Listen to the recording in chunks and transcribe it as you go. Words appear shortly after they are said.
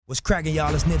What's cracking,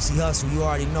 y'all? It's Nipsey Hussle. You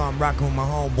already know I'm rocking with my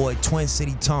homeboy, Twin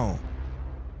City Tone.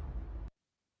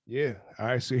 Yeah. All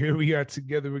right. So here we are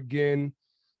together again.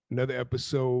 Another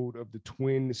episode of the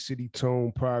Twin City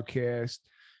Tone podcast.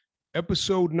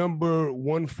 Episode number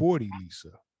 140, Lisa.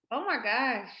 Oh my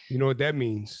gosh. You know what that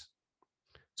means?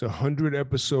 It's 100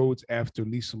 episodes after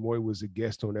Lisa Moy was a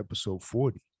guest on episode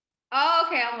 40. Oh,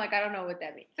 okay. I'm like, I don't know what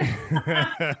that means.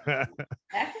 That's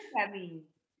what that means.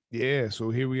 Yeah.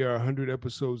 So here we are 100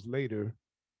 episodes later.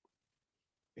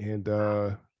 And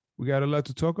we got a lot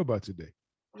to talk about today.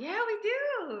 Yeah, we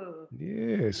do.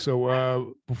 Yeah.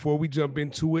 So before we jump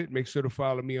into it, make sure to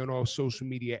follow me on all social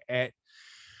media at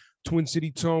Twin City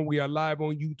Tone. We are live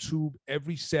on YouTube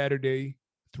every Saturday,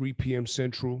 3 p.m.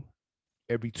 Central,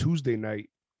 every Tuesday night,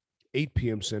 8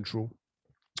 p.m. Central.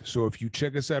 So if you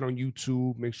check us out on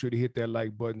YouTube, make sure to hit that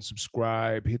like button,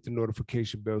 subscribe, hit the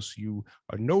notification bell so you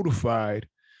are notified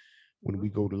when we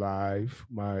go live.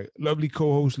 My lovely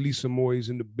co-host Lisa Moy is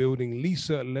in the building.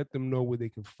 Lisa, let them know where they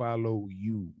can follow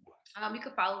you. You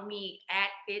can follow me at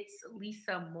It's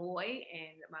Lisa Moy,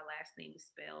 and my last name is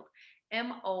spelled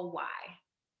M-O-Y.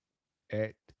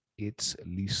 At It's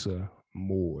Lisa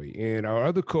Moy. And our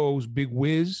other co-host, Big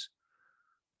Wiz,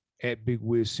 at Big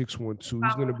Wiz 612.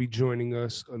 He's going to be joining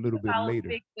us a little bit later.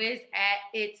 Big Wiz at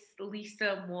It's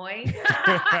Lisa Moy.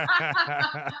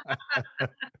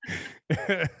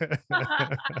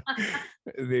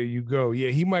 There you go. Yeah,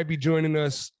 he might be joining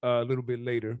us a little bit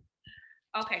later.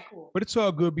 Okay, cool. But it's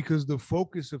all good because the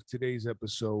focus of today's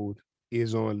episode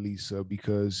is on Lisa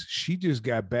because she just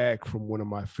got back from one of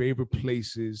my favorite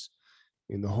places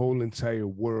in the whole entire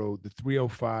world, the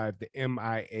 305, the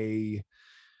MIA.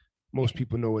 Most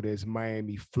people know it as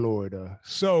Miami, Florida.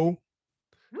 So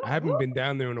I haven't been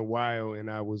down there in a while, and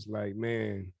I was like,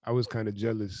 man, I was kind of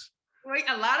jealous. Wait,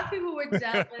 a lot of people were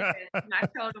jealous when I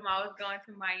told them I was going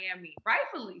to Miami.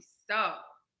 Rightfully so.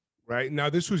 Right? Now,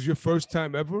 this was your first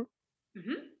time ever?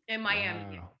 Mm-hmm. In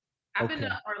Miami. Wow. I've been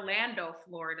to Orlando,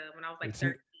 Florida when I was like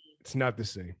 13. It's not the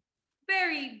same.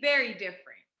 Very, very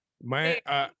different.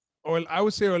 Or I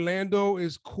would say Orlando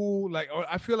is cool. Like,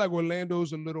 I feel like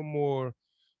Orlando's a little more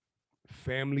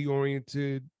family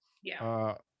oriented.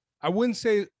 Yeah. I wouldn't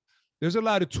say there's a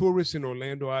lot of tourists in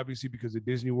Orlando, obviously, because of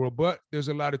Disney World, but there's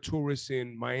a lot of tourists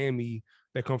in Miami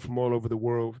that come from all over the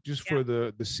world just for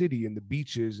the city and the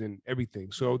beaches and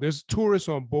everything. So there's tourists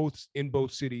in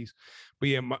both cities. But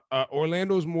yeah,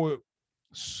 Orlando's more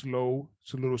slow.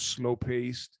 It's a little slow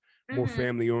paced, more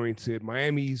family oriented.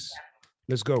 Miami's,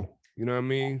 let's go. You know what I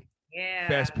mean? Yeah.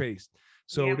 Fast paced.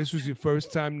 So this was your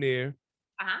first time there.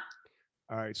 Uh-huh.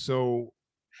 All right. So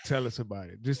tell us about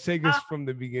it. Just take us from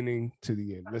the beginning to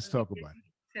the end. Let's talk about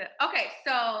it. Okay.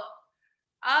 So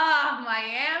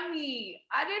Miami.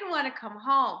 I didn't want to come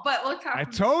home, but we'll talk. I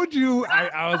told you.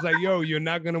 I was like, yo, you're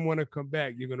not gonna want to come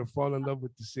back. You're gonna fall in love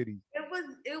with the city. It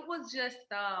was just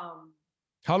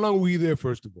How long were you there,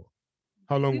 first of all?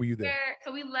 How long were you there?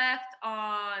 So we left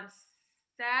on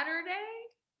Saturday.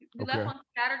 We left on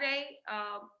Saturday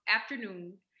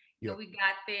afternoon. So we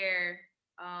got there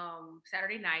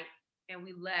Saturday night, and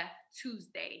we left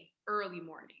Tuesday early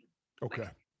morning. Okay.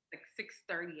 Like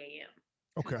 6:30 a.m.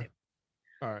 Okay. Tuesday.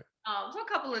 All right. So a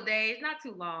couple of days, not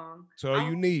too long. So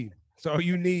you need. So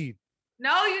you need.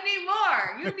 No, you need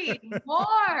more. You need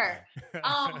more.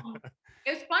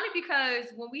 It's funny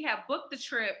because when we had booked the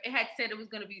trip, it had said it was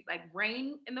going to be like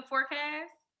rain in the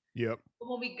forecast. Yep. But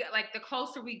when we got the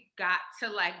closer we got to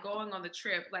like going on the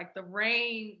trip, like the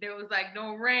rain, there was like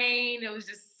no rain. It was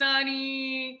just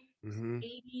sunny.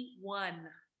 81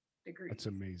 degrees. That's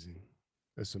amazing.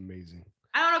 That's amazing.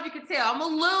 I don't know if you can tell. I'm a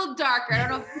little darker. I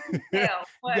don't know if you can tell.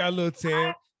 You got a little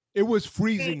tan. It was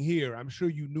freezing here. I'm sure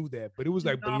you knew that, but it was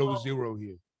like below zero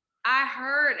here. I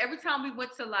heard every time we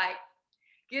went to like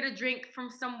get a drink from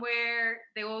somewhere,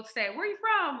 they will say, "Where are you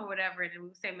from?" or whatever, and we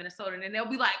would say Minnesota, and then they'll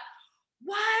be like,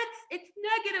 "What? It's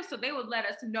negative." So they would let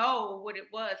us know what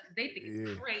it was because they think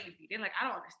it's crazy. They're like, "I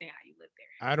don't understand how you live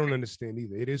there." I don't understand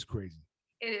either. It is crazy.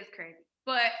 It is crazy.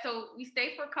 But so we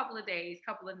stayed for a couple of days,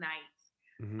 couple of nights.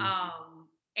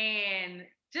 And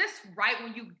just right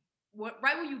when you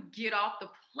get off the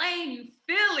plane, you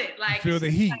feel it. Like you feel the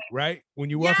heat, right?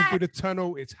 When you're walking through the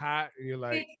tunnel, it's hot, and you're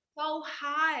like, it's so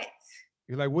hot.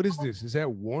 You're like, what is this? Is that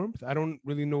warmth? I don't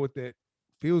really know what that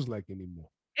feels like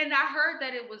anymore. And I heard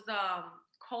that it was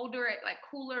cooler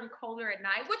and colder at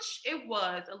night, which it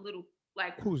was a little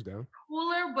like cools down.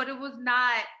 Cooler, but it was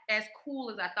not as cool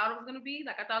as I thought it was gonna be.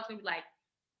 Like I thought it was gonna be like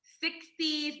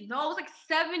 60s. No, it was like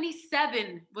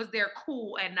 77 was their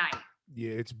cool at night.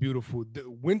 Yeah, it's beautiful. The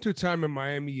wintertime in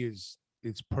Miami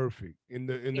it's perfect. In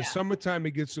the summertime,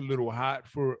 it gets a little hot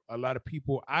for a lot of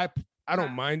people. I I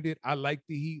don't mind it. I like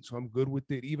the heat, so I'm good with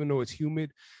it. Even though it's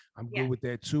humid, I'm good with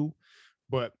that too.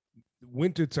 But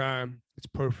wintertime, it's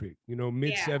perfect. You know,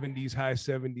 mid 70s, high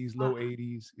 70s, low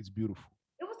 80s. It's beautiful.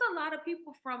 It was a lot of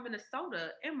people from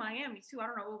Minnesota and Miami too. I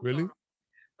don't know what was Really? going on,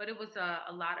 but it was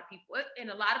a lot of people, and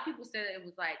a lot of people said it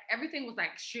was like everything was like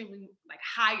extremely like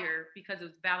higher because it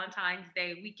was Valentine's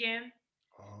Day weekend.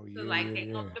 Oh So yeah, like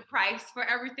they upped the price for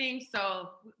everything. So,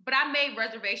 but I made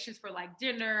reservations for like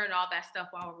dinner and all that stuff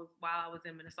while I was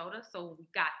in Minnesota. So when we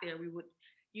got there, we would,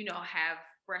 have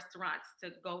restaurants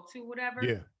to go to, whatever.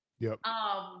 Yeah. Yep.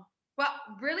 But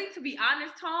really, to be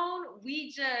honest, Tone,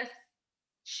 we just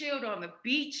chilled on the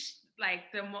beach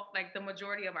like the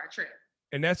majority of our trip.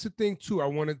 And that's the thing too. I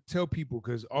want to tell people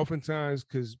because oftentimes,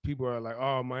 because people are like,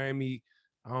 "Oh, Miami,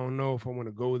 I don't know if I want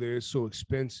to go there. It's so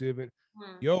expensive." And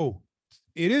yo,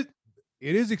 it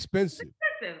is expensive,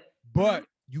 but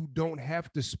you don't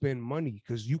have to spend money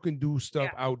because you can do stuff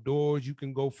outdoors. You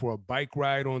can go for a bike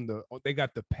ride they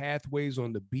got the pathways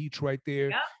on the beach right there.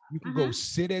 Yep. You can go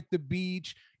sit at the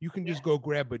beach. You can just go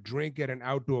grab a drink at an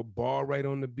outdoor bar right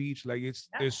on the beach. Like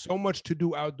there's so much to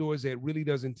do outdoors that really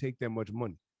doesn't take that much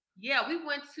money. Yeah, we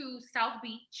went to South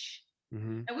Beach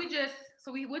and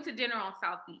we went to dinner on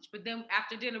South Beach, but then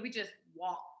after dinner we just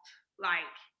walked. Like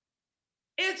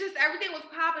it's just everything was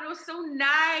popping. It was so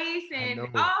nice, and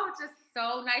it was just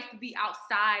so nice to be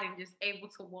outside and just able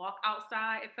to walk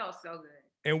outside. It felt so good.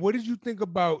 And what did you think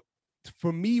about?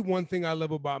 For me, one thing I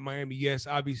love about Miami, yes,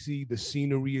 obviously the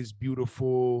scenery is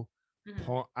beautiful.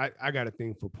 I got a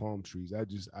thing for palm trees.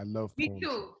 I love palm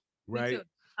trees. Right? Me too.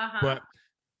 But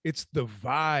it's the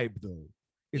vibe though.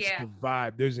 It's the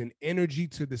vibe. There's an energy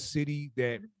to the city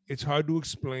that it's hard to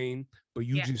explain, but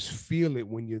you just feel it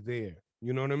when you're there.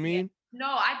 You know what I mean? No,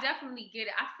 I definitely get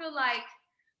it. I feel like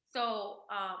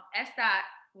S. Dot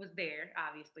was there,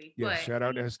 obviously. Yeah, but shout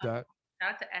out S. Dot.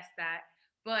 Shout out to S. Dot.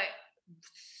 But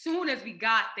soon as we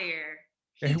got there,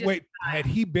 wait, had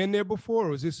he been there before, or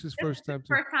was this his first time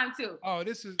too? First time too. Oh,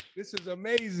 this is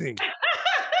amazing.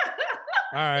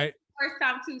 All right. First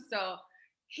time too. So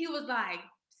he was like,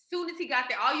 soon as he got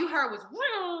there, all you heard was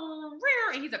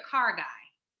and he's a car guy.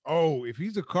 Oh, if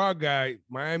he's a car guy,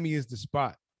 Miami is the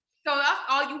spot. So that's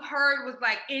all you heard was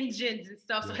like engines and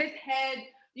stuff. So his head,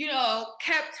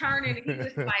 kept turning. And he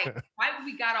was like, right when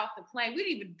we got off the plane, we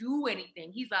didn't even do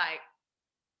anything. He's like,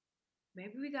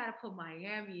 maybe we got to put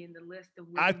Miami in the list of.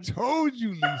 I told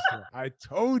you, Lisa. I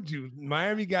told you.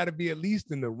 Miami got to be at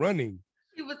least in the running.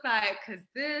 He was like,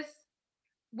 because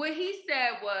what he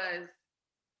said was,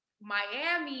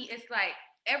 Miami is like,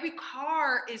 every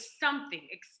car is something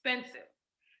expensive.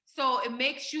 So it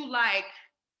makes you like,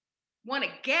 want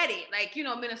to get it. Like,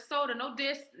 Minnesota, no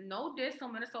diss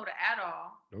on Minnesota at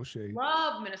all. No shade.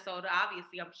 Love Minnesota.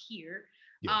 Obviously, I'm here.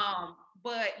 Yes.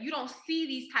 But you don't see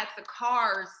these types of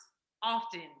cars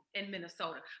often in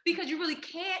Minnesota because you really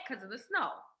can't because of the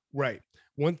snow. Right.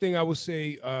 One thing I would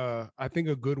say, I think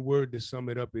a good word to sum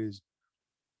it up is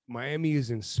Miami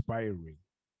is inspiring.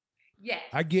 Yes.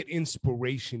 I get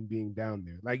inspiration being down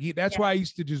there. Like that's why I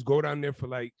used to just go down there for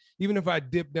like, even if I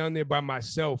dip down there by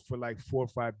myself for like 4 or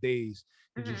 5 days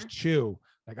and just chill.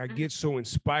 Like I get so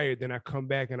inspired, then I come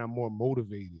back and I'm more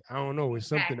motivated. I don't know. It's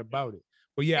something about it.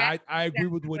 But yeah, I agree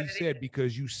with what he said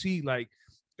because you see like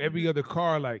every other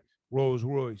car, like Rolls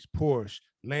Royce, Porsche,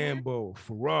 Lambo,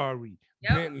 Ferrari,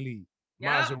 Bentley,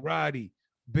 Maserati,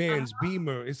 Benz,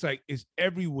 Beamer. It's like, it's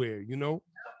everywhere,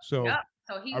 So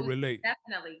So he I relate.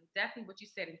 Definitely what you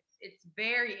said. It's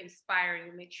very inspiring.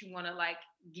 It makes you want to like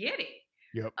get it.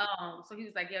 Yep. So he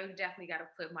was like, "Yeah, we definitely got to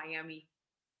put Miami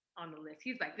on the list."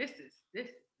 He's like, "This is nice."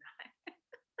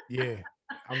 Yeah,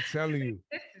 I'm telling you,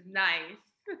 this is nice.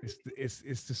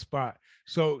 it's the spot.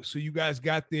 So you guys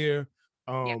got there.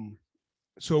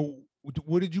 So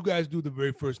what did you guys do the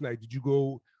very first night? Did you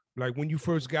go? Like when you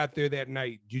first got there that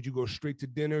night, did you go straight to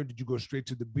dinner? Did you go straight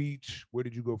to the beach? Where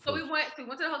did you go first? So we went to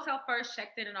the hotel first,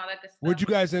 checked in and all that good stuff. Where'd you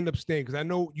guys end up staying? Because I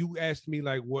know you asked me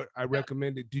like what I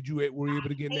recommended. Were you able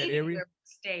to get in that area?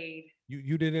 Stayed.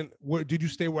 You didn't. Where did you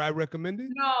stay? Where I recommended?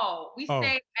 No, we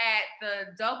stayed at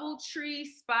the DoubleTree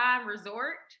Spa and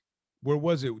Resort. Where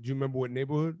was it? Do you remember what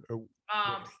neighborhood? Or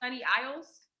Sunny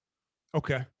Isles.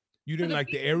 Okay. You didn't like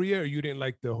the area, or you didn't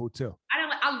like the hotel?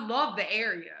 I love the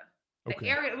area. The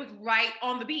area, it was right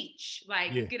on the beach.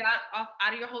 Like you get out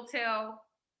of your hotel,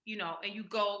 and you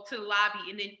go to the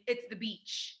lobby, and then it's the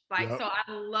beach. Like so, I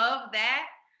love that.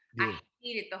 I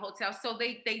hated the hotel, so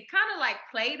they kind of like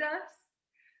played us.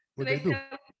 So they said we were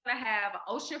gonna have an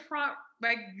oceanfront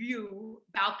view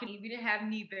balcony. We didn't have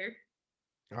neither.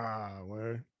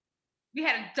 Where? We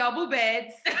had a double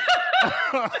beds.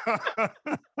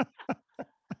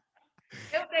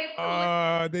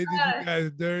 They did you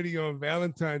guys dirty on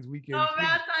Valentine's weekend. On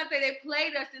Valentine's Day, they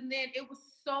played us, and then it was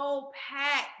so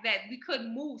packed that we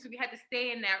couldn't move, so we had to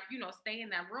stay in that, stay in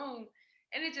that room.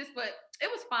 And but it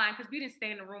was fine because we didn't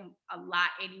stay in the room a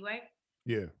lot anyway.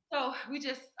 Yeah. So we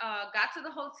just got to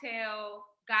the hotel,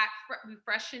 we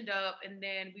freshened up, and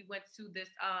then we went to this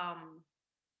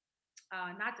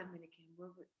not Dominican,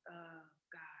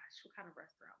 what kind of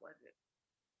restaurant was it?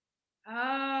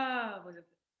 Was it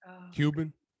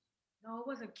Cuban? No, it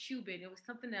wasn't Cuban. It was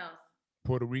something else.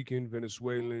 Puerto Rican,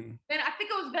 Venezuelan. And I think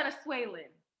it was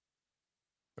Venezuelan.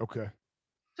 Okay.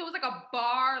 So it was like a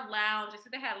bar lounge. They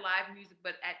said they had live music,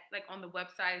 but on the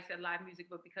website it said live music,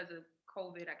 but because of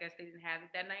COVID, I guess they didn't have it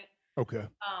that night. Okay.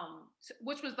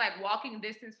 Which was like walking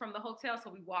distance from the hotel, so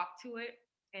we walked to it,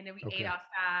 and then we ate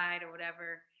outside or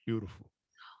whatever. Beautiful.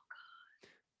 So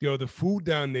good. Yo, the food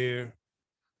down there,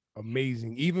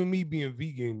 amazing. Even me being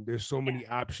vegan, there's so many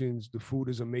options. The food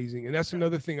is amazing, and that's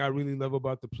another thing I really love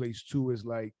about the place too. Is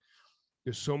like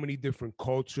there's so many different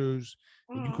cultures,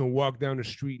 and you can walk down the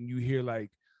street and you hear like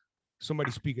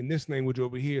somebody speaking this language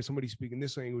over here, somebody speaking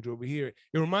this language over here.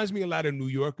 It reminds me a lot of New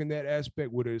York in that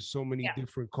aspect, where there's so many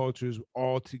different cultures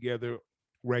all together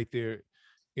right there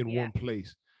in one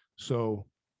place. So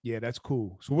yeah, that's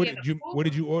cool. So what did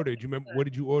you order? Do you remember what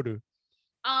did you order?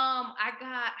 I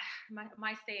got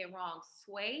might say it wrong.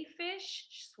 Sway fish?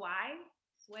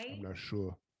 Sway? I'm not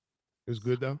sure. It's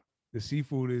good though. The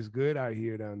seafood is good out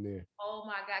here down there. Oh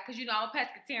my God. Because I'm a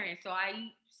pescatarian, so I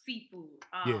eat seafood.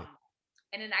 Yeah.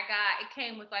 And then it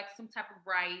came with like some type of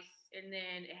rice, and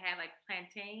then it had like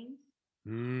plantains.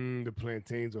 The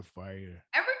plantains are fire.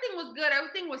 Everything was good.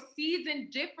 Everything was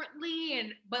seasoned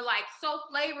differently, but like so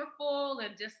flavorful,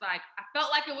 and just like I felt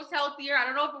like it was healthier. I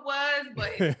don't know if it was,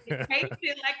 but it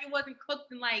tasted like it wasn't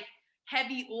cooked in like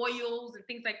heavy oils and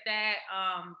things like that.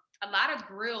 A lot of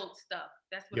grilled stuff.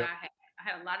 That's what I had. I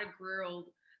had a lot of grilled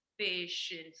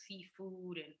fish and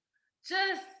seafood, and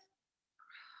just.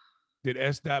 Did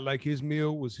S-Dot like his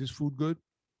meal? Was his food good?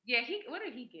 Yeah, what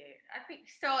did he get? I think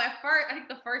so. At first, I think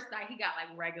the first night he got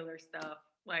like regular stuff.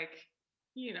 Like,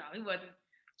 he wasn't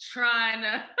trying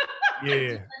to do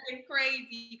something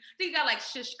crazy. I think he got like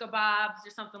shish kebabs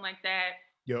or something like that.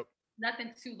 Yep.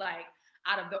 Nothing too like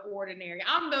out of the ordinary.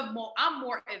 I'm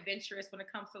more adventurous when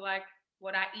it comes to like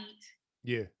what I eat.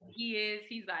 Yeah.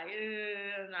 He's like,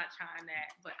 I'm not trying that.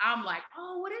 But I'm like,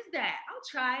 oh, what is that? I'll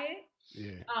try it.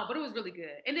 Yeah. But it was really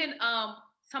good. And then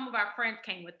some of our friends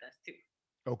came with us too.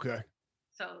 Okay.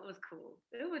 So it was cool.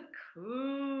 It was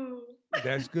cool.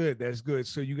 That's good. That's good.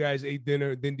 So you guys ate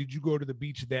dinner. Then did you go to the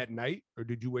beach that night, or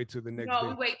did you wait till the next day?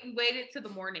 No, we waited till the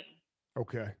morning.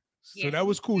 Okay. So that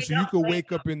was cool. So you could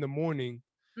wake up in the morning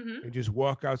and just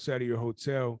walk outside of your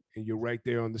hotel, and you're right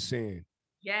there on the sand.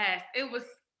 Yes, it was.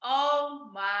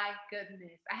 Oh my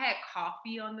goodness! I had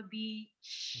coffee on the beach.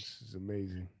 This is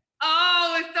amazing.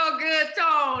 Oh, it's so good,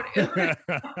 Tone.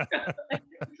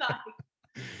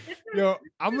 Yo,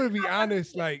 I'm gonna be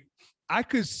honest. Like, I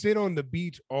could sit on the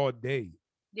beach all day.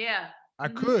 Yeah, I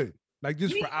could. Like,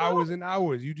 just for hours and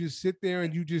hours. You just sit there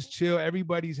and you just chill.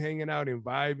 Everybody's hanging out and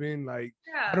vibing. Like,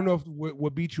 I don't know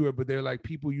what beach you are, but they're like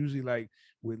people usually like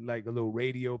with like a little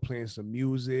radio playing some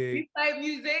music. We play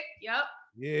music. Yep.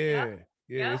 Yeah.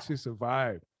 Yeah. It's just a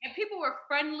vibe. And people were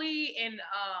friendly, and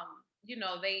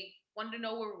they wanted to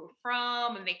know where we were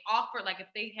from, and they offered, like, if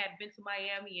they had been to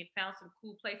Miami and found some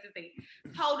cool places, they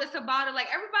told us about it. Like,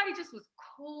 everybody just was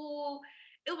cool.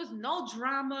 It was no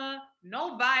drama,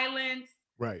 no violence,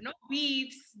 right? No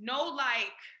beefs, no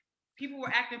like people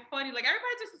were acting funny. Like,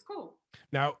 everybody just was cool.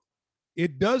 Now,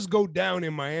 it does go down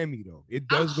in Miami, though. It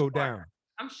does go down.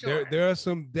 I'm sure. There are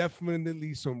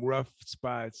definitely some rough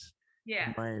spots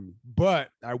in Miami. But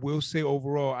I will say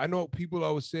overall, I know people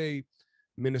always say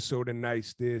Minnesota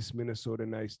nice this, Minnesota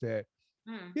nice that.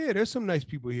 Yeah, there's some nice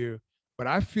people here. But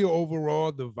I feel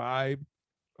overall the vibe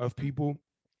of people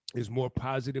is more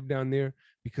positive down there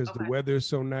because the weather is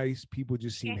so nice. People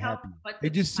just seem happy. They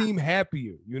just seem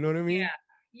happier. You know what I mean?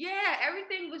 Yeah,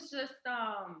 everything was just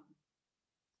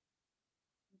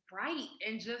bright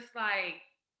and just like,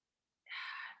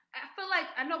 I feel like,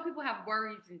 I know people have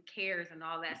worries and cares and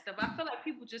all that stuff. I feel like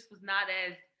people just was not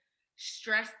as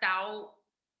stressed out,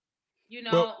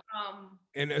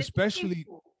 and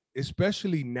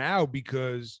especially now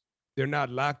because they're not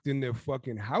locked in their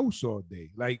fucking house all day.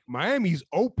 Like, Miami's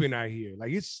open out here.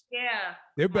 Like,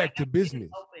 they're back to business.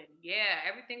 Open. Yeah,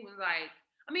 everything was like,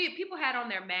 I mean, people had on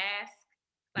their masks.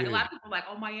 Like, a lot of people were like,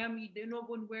 oh, Miami, no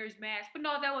one wears masks. But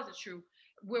no, that wasn't true.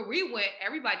 Where we went,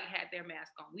 everybody had their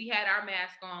mask on. We had our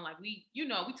mask on. Like, we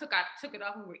took it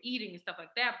off when we were eating and stuff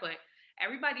like that. But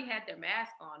everybody had their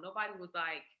mask on. Nobody was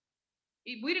like,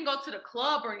 We didn't go to the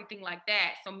club or anything like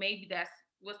that. So maybe that's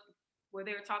where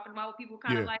they were talking about, people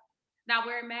kind of Yeah. like not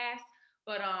wearing masks.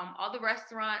 But all the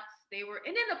restaurants, they were,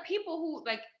 and then the people who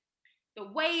like the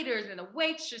waiters and the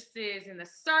waitresses and the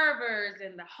servers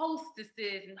and the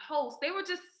hostesses and hosts, they were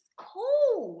just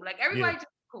cool. Like Yeah. everybody just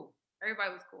cool.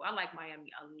 Everybody was cool. I like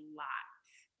Miami a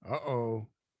lot. Uh-oh.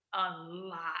 A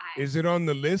lot. Is it on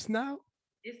the list now?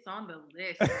 It's on the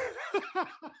list.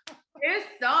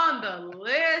 It's on the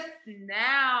list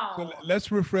now. So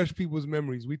let's refresh people's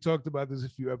memories. We talked about this a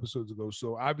few episodes ago.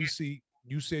 So obviously,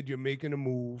 you said you're making a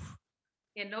move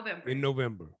in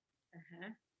November. Uh-huh.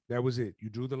 That was it. You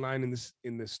drew the line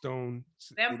in the stone.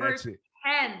 November That's it.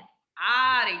 10th.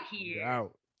 Out of here. You're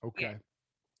out. Okay. Yeah.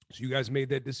 So you guys made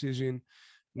that decision.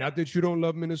 Not that you don't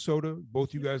love Minnesota.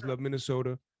 Both you guys love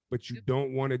Minnesota, but you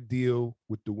don't want to deal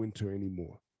with the winter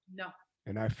anymore. No.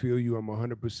 And I feel you. I'm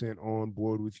 100% on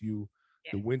board with you.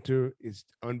 Yeah. The winter is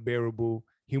unbearable.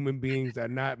 Human beings are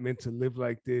not meant to live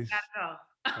like this. All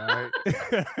right?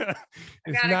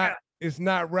 It's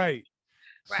not right.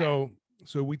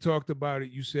 So we talked about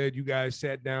it. You said you guys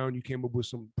sat down, you came up with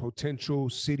some potential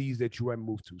cities that you might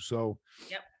move to. So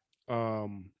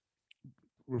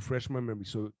refresh my memory.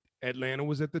 So Atlanta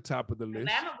was at the top of the list.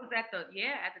 Atlanta was at the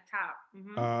top.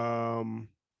 Mm-hmm.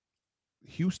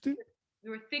 Houston? We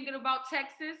were thinking about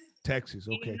Texas. Texas,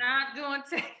 okay. You're not doing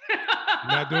Texas.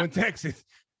 Not doing Texas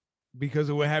because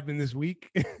of what happened this week.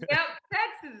 Yep,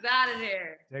 Texas is out of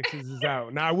there. Texas is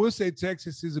out. Now, I will say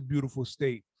Texas is a beautiful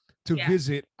state to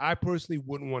visit. I personally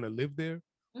wouldn't want to live there,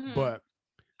 but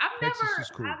Texas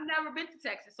is cool. I've never been to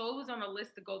Texas, so it was on the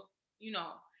list to go,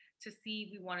 to see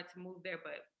if we wanted to move there,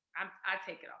 but I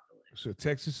take it off the list. So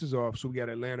Texas is off. So we got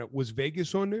Atlanta. Was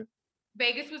Vegas on there?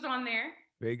 Vegas was on there.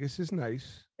 Vegas is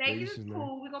nice. Vegas is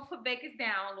cool. Nice. We're gonna put Vegas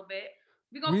down a little bit.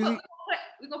 We're gonna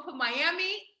put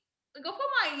Miami. We're gonna put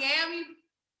Miami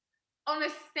on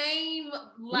the same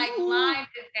line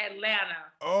as Atlanta.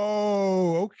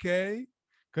 Oh, okay.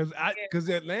 Because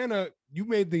Atlanta, you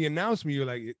made the announcement. You're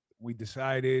like, we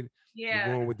decided. Yeah.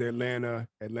 We're going with Atlanta.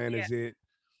 Atlanta's it.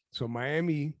 So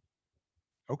Miami.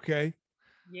 Okay.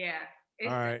 Yeah. All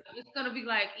right. It's gonna be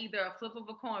like either a flip of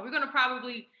a coin. We're gonna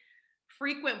probably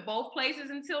frequent both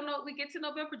places until we get to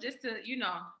November, just to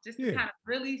kind of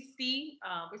really see.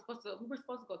 We were supposed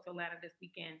to go to Atlanta this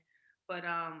weekend, but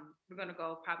we're gonna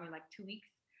go probably in like 2 weeks,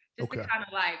 just to kind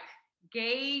of like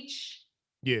gauge.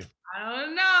 Yeah. I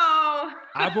don't know.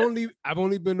 I've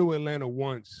only been to Atlanta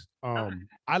once.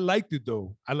 I liked it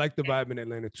though. I like the vibe in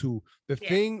Atlanta too. The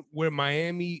thing where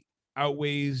Miami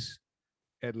outweighs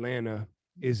Atlanta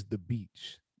is the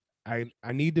beach. I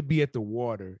need to be at the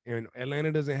water, and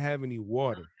Atlanta doesn't have any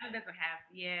water. It doesn't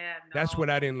have, That's what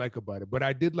I didn't like about it, but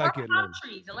I did like Atlanta. Palm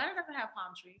trees. Atlanta doesn't have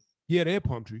palm trees. Yeah, they have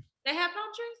palm trees. They have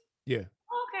palm trees? Yeah.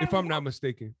 Okay. If I'm not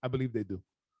mistaken, I believe they do.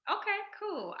 Okay,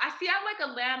 cool. I like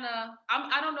Atlanta.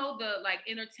 I don't know the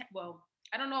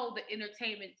I don't know the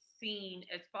entertainment scene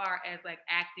as far as like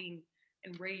acting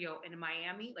and radio in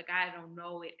Miami. Like I don't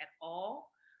know it at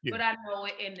all, but I know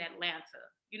it in Atlanta.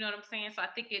 You know what I'm saying? So I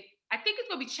think it's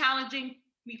gonna be challenging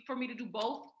for me to do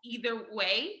both either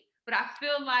way. But I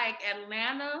feel like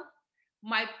Atlanta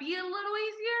might be a little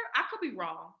easier. I could be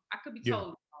wrong. I could be totally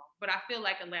wrong. But I feel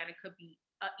like Atlanta could be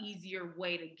an easier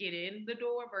way to get in the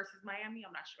door versus Miami.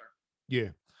 I'm not sure. Yeah.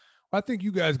 I think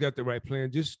you guys got the right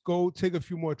plan. Just go take a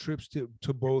few more trips to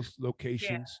both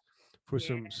locations for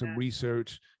some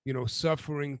research,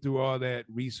 suffering through all that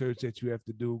research that you have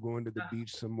to do, going to the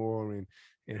beach some more and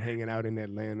hanging out in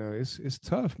Atlanta. It's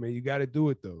tough, man. You got to do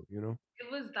it though, It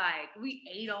was like we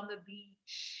ate on the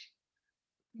beach,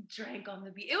 we drank on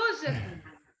the beach. It was just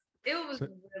it was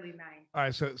really nice. All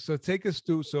right, so take us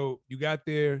through. So you got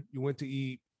there, you went to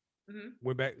eat,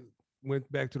 went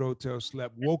back to the hotel,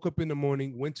 slept, woke up in the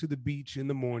morning, went to the beach in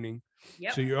the morning.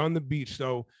 Yep. So you're on the beach.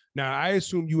 So now I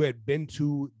assume you had been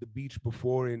to the beach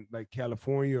before in like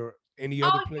California or any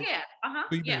other place.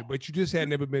 Oh yeah, So but you just had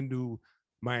never been to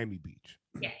Miami Beach.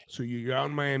 Yeah. So you're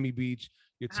on Miami Beach.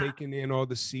 You're taking in all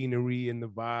the scenery and the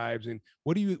vibes. And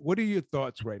what are your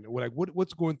thoughts right now? Like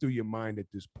what's going through your mind at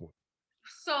this point?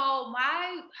 So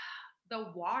the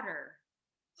water.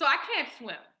 So I can't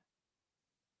swim.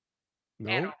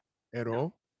 No, at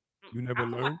all. You never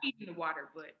learned? I'm eating the water,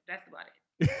 but that's about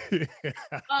it.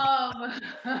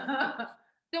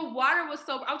 The water was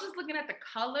I was just looking at the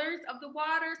colors of the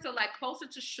water. So like closer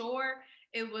to shore,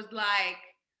 it was like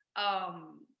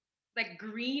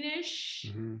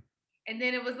greenish, and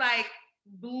then it was like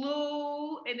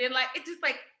blue, and then like it just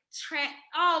like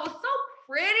it was so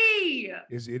pretty.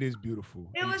 It is beautiful.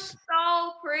 It was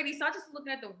so pretty. So I just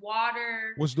looking at the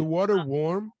water. Was the water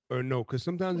warm or no? Because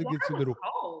sometimes it gets a little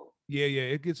cold. Yeah,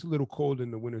 it gets a little cold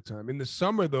in the wintertime. In the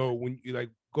summer though, when you like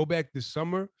go back this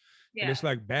summer and Yeah. it's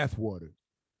like bath water.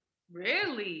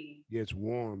 Really? Yeah, it's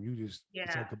warm. You just Yeah.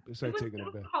 it's It like was taking it a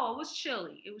was bath. cold. It was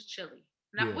chilly. It was chilly.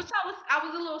 Now, Yeah, which I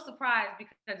was a little surprised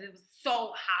because it was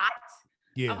so hot.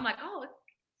 yeah, I'm like, oh, it's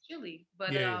chilly.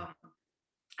 But yeah,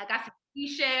 I got some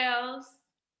seashells.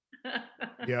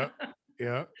 yeah,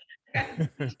 yeah, Got some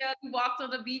yeah. seashells. We walked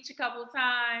on the beach a couple of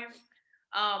times.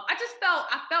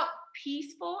 I felt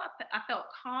peaceful. I felt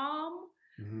calm.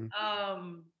 hmm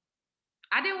Um,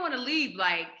 I didn't want to leave.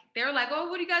 Like they were like, "Oh,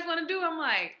 what do you guys want to do?" I'm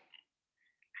like,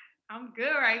 "I'm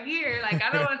good right here. Like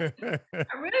I don't.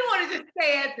 I really wanted to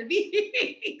stay at the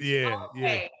beach Yeah, all yeah.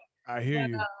 day." I hear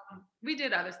But you. we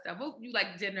did other stuff. We'll do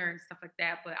like dinner and stuff like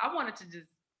that. But I wanted to just.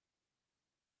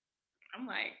 I'm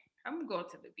like, I'm going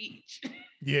to the beach.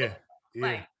 Yeah, yeah.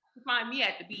 Like find me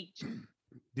at the beach.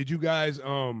 Did you guys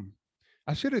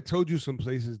I should have told you some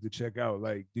places to check out.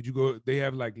 Like, did you go they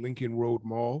have like Lincoln Road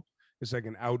Mall. It's like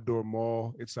an outdoor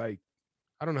mall. It's like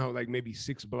I don't know, like maybe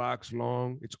 6 blocks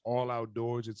long. It's all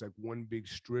outdoors. It's like one big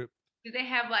strip. Do they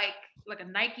have like a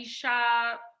Nike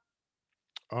shop?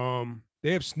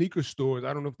 They have sneaker stores.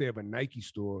 I don't know if they have a Nike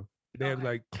store. They have Okay.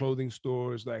 like clothing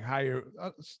stores, like higher.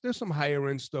 There's some higher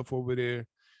end stuff over there,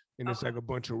 and it's Okay. like a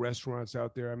bunch of restaurants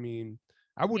out there. I mean,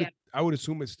 Yeah. I would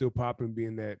assume it's still popping,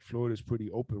 being that Florida's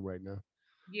pretty open right now.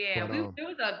 Yeah, But there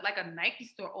was a Nike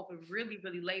store open really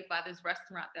late by this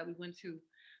restaurant that we went to.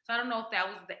 So I don't know if that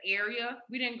was the area.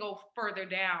 We didn't go further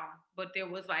down, but there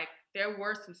were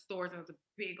some stores. There was a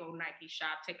big old Nike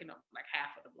shop taking up like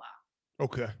half of the block.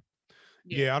 okay,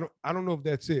 Yeah. yeah, I don't know if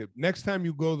that's it. Next time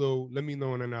you go though, let me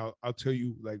know, and then I'll tell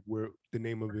you like where the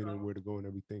name of it and where to go and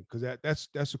everything, because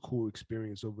that's a cool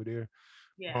experience over there.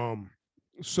 Yeah.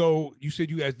 So you said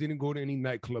you guys didn't go to any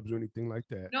nightclubs or anything like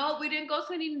that. No, we didn't go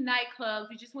to any nightclubs.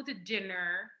 We just went to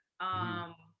dinner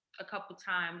Mhm. a couple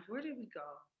times. Where did we go?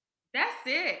 That's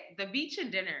it. The beach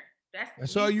and dinner.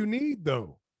 That's all you need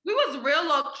though. We was real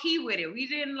low key with it. We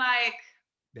didn't like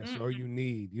That's all mm-mm. you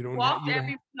need. You don't have Walked you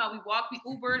don't. we walked, we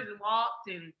Ubered and walked,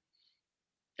 and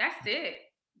that's it.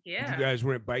 Did you Yeah. guys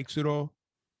rent bikes at all?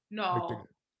 Like the No,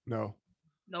 no.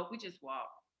 nope, we just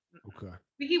walked. Okay.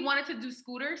 He wanted to do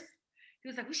scooters. He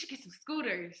was like, we should get some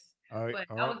scooters. All right. But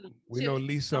All that right. was a We know chip.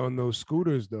 Lisa on those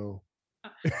scooters though.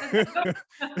 I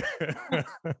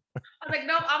was like,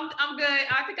 no, I'm good.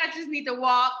 I think I just need to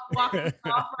walk off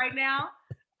right now.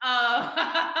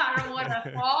 I don't want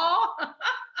to fall.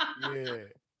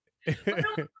 Yeah. But it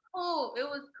was cool. It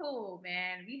was cool,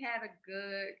 man. We had a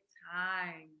good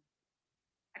time.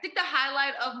 I think the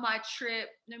highlight of my trip,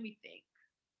 let me think.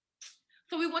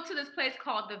 So we went to this place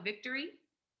called The Victory.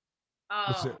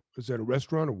 What's Um, that? Is that a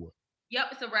restaurant or what? yep,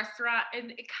 it's a restaurant,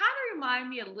 and it kind of reminded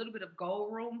me a little bit of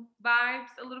Gold Room vibes,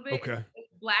 a little bit. Okay. It's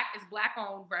black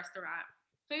owned restaurant.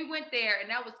 So we went there, and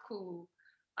that was cool.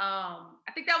 I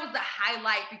think that was the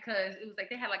highlight because it was like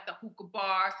they had like the hookah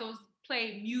bar, so it was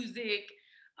playing music,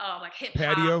 like hip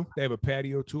hop. Patio? They have a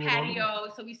patio too. and all of that?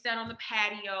 Patio. So we sat on the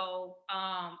patio.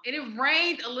 And it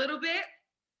rained a little bit,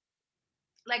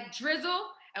 like drizzle,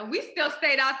 and we still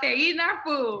stayed out there eating our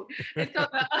food. And so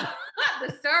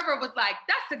the server was like,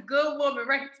 "That's a good woman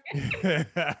right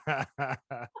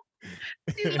there.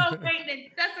 She's low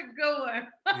maintenance. That's a good one."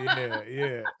 Yeah,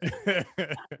 yeah.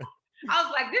 I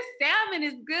was like, "This salmon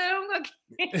is good. I'm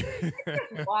gonna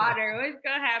get water. What's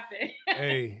gonna happen?"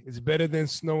 Hey, it's better than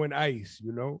snow and ice,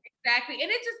 you know? Exactly, and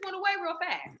it just went away real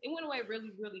fast. It went away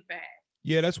really fast.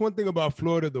 Yeah, that's one thing about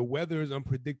Florida. The weather is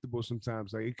unpredictable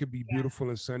sometimes. Like it could be Yeah. beautiful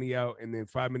and sunny out, and then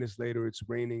 5 minutes later it's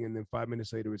raining, and then 5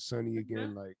 minutes later it's sunny Mhm.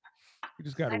 again. Like you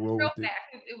just gotta Like roll real with it.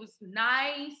 fast. It was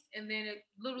nice, and then a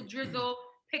little drizzle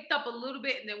picked up a little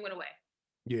bit, and then went away.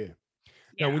 Yeah.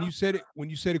 Now, Yeah. when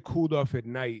you said it cooled off at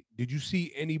night, did you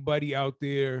see anybody out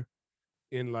there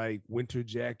in like winter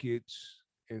jackets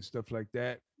and stuff like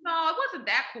that? No, it wasn't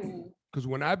that cool. Because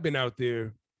when I've been out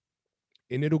there,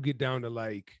 and it'll get down to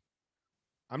like,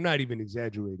 I'm not even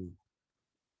exaggerating,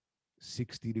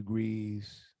 60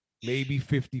 degrees, maybe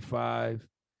 55.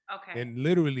 Okay. And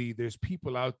literally, there's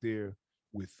people out there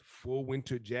with full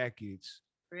winter jackets,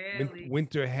 Really?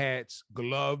 winter hats,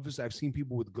 gloves. I've seen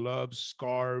people with gloves,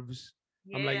 scarves.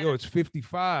 I'm like, Yeah. yo, it's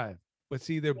 55. But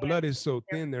see, their Yeah. blood is so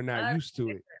Their thin, they're not blood used to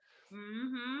it.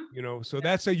 Mm-hmm. You know, so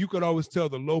that's how you could always tell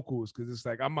the locals, because it's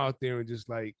like I'm out there in just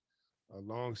like a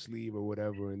long sleeve or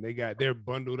whatever, and they're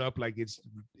bundled up like it's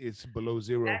below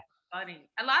zero. That's funny.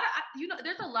 A lot of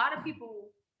there's a lot of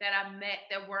people that I met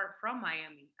that weren't from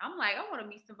Miami. I'm like, I want to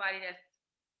meet somebody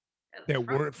that's That from.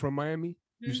 weren't from Miami.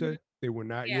 You Mhm. said they were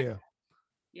not. Yeah. Yeah.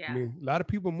 Yeah. I mean, a lot of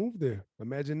people moved there.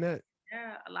 Imagine that.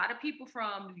 Yeah. A lot of people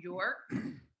from New York.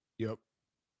 Yep.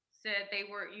 said they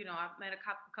were, I met a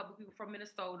couple people from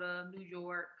Minnesota, New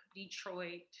York,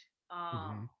 Detroit,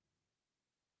 Hmm.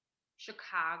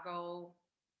 Chicago,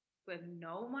 but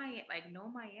no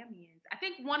Miamians. I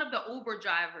think one of the Uber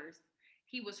drivers,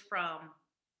 he was from,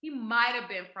 he might have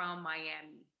been from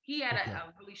Miami. He had Okay.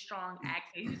 a really strong accent.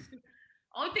 He was,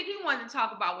 only thing he wanted to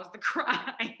talk about was the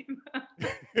crime.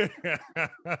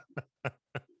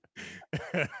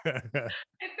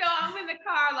 And so I'm in the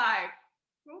car like,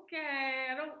 okay,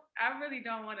 I really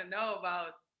don't want to know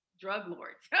about drug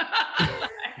lords.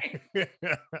 Like,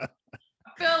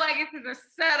 I feel like this is a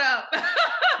setup.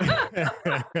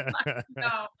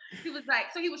 No, he was like,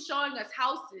 so he was showing us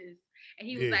houses, and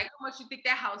he was Yeah. like, how much you think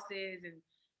that house is? And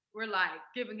we're like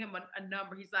giving him a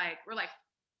number. He's like, we're like,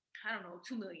 I don't know,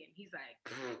 2 million. He's like,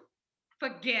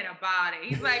 forget about it.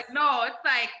 He's like, no, it's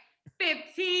like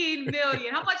 15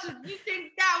 million. How much do you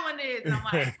think that one is? And I'm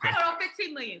like, I don't know,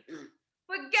 15 million.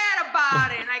 Forget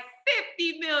about it. Like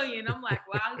 50 million. I'm like,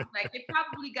 wow. He's like, they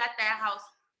probably got that house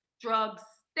drugs.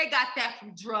 They got that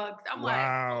from drugs. I'm like, oh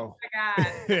Wow. my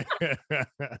God.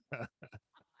 Like,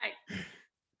 I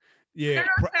Yeah. don't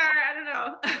know, sir. I don't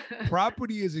know.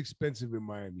 Property is expensive in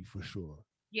Miami for sure.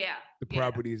 Yeah. The Yeah.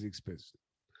 property is expensive.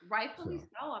 Rightfully So.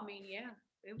 so. I mean, yeah.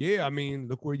 Yeah, I mean,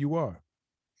 look where you are.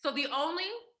 So the only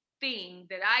thing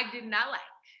that I did not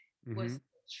like was Mhm.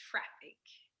 traffic.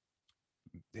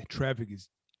 The traffic is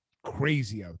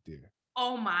crazy out there.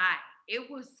 Oh my. It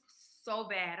was so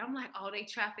bad. I'm like, oh, they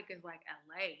traffic is like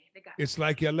LA. They got It's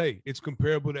like LA. It's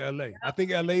comparable to LA. I think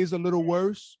LA is a little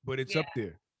worse, but it's Yeah. up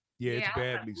there. Yeah, it's I was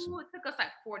badly like, so. ooh, it took us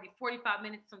like 45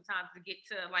 minutes sometimes to get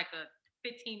to like a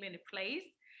 15-minute place.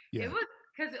 Yeah. It was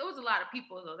because it was a lot of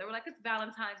people though. They were like, it's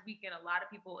Valentine's weekend, a lot of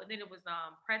people, and then it was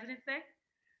President's Day.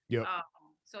 Yep.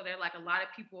 So they're like a lot of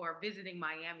people are visiting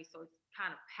Miami, so it's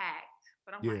kind of packed.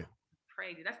 But I'm Yeah. like,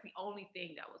 crazy. That's the only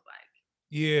thing that was like,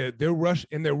 Yeah, their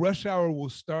rush hour will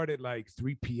start at like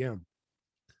 3 p.m.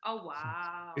 oh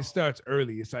wow. It starts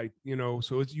early. It's like,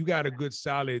 so it's you got a good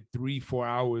solid 3-4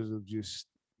 hours of just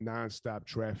nonstop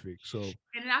traffic. So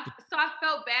And I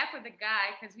felt bad for the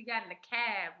guy because we got in a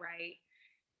cab, right?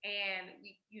 And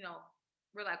we,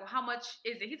 we're like, well, how much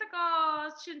is it? He's like, oh,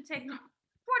 it shouldn't take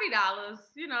 $40.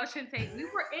 It shouldn't take. We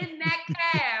were in that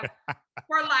cab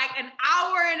for like an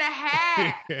hour and a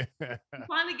half. We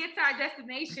finally get to our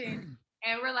destination,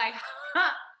 and we're like,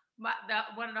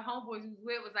 one of the homeboys who was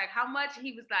with was like, how much?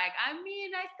 He was like, I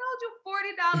mean, I told you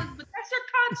 $40, but that's your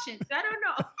conscience. I don't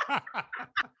know.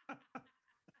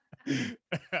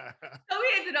 So we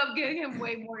ended up giving him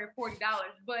way more than $40.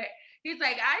 But he's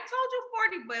like, I told you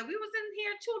 40, but we was in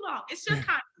here too long. It's your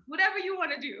conscience. Whatever you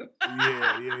want to do.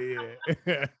 Yeah.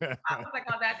 I was like,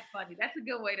 oh, that's funny. That's a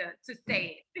good way to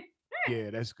say it. Yeah,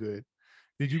 that's good.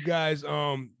 Did you guys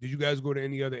go to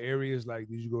any other areas? Like,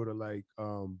 did you go to like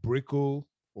Brickell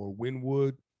or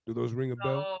Wynwood? Do those ring a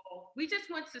bell? So we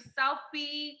just went to South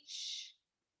Beach.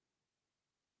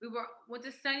 We went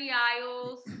to Sunny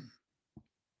Isles,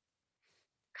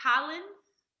 Collins.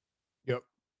 Yep,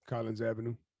 Collins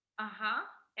Avenue.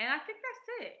 And I think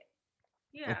that's it.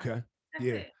 Yeah. Okay. That's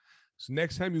Yeah. it. So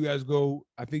next time you guys go,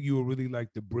 I think you will really like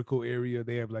the Brickell area.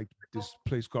 They have like this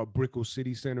place called Brickell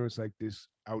City Center. It's like this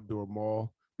outdoor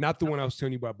mall. Not the one I was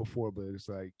telling you about before, but it's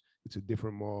a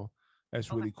different mall.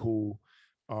 That's really cool.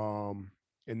 And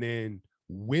then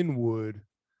Wynwood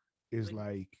is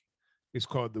like, it's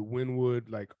called the Wynwood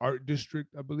like Art District,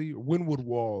 I believe. Wynwood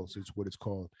Walls is what it's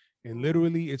called. And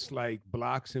literally it's like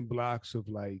blocks and blocks of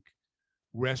like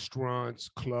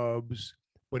restaurants, clubs,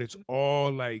 but it's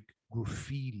all like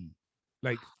graffiti.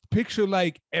 Like picture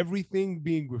like everything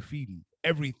being graffiti,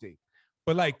 everything.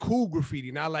 But like cool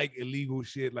graffiti, not like illegal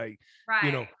shit, like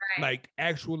right. like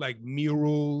actual like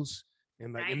murals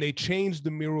and like and they change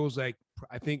the murals like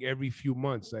I think every few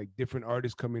months, like different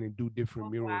artists come in and do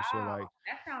different murals. Wow. So like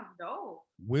that sounds dope.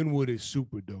 Wynwood is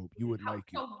super dope. You would like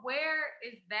it. So where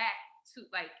is that to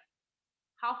like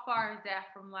how far is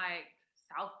that from like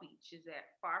South Beach? Is that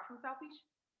far from South Beach?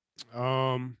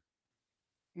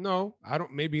 No, I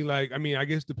don't. Maybe like, I mean, I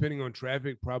guess depending on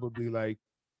traffic, probably like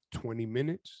 20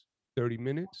 minutes, 30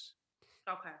 minutes.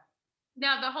 Okay.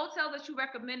 Now the hotel that you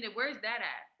recommended, where is that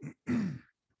at?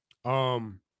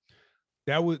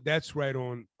 That's right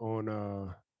on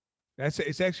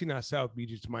it's actually not South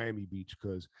Beach, it's Miami Beach,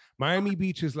 because Miami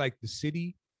Beach is like the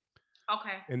city.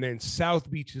 Okay. And then South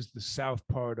Beach is the south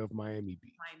part of Miami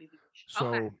Beach. Miami Beach. So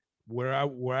okay. where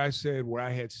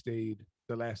I had stayed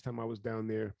the last time I was down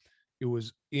there, it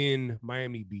was in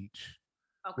Miami Beach,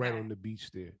 right on the beach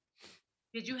there.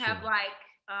 Did you have like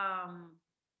a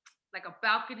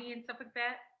balcony and stuff like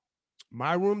that?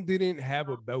 My room didn't have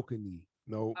a balcony,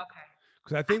 no. Okay.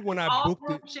 Because I think when I All booked it,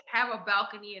 rooms should have a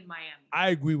balcony in Miami. I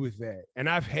agree with that. And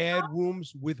I've had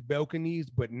rooms with balconies,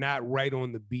 but not right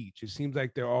on the beach. It seems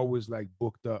like they're always like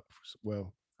booked up.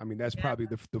 Well, I mean, that's probably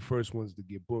the first ones to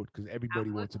get booked because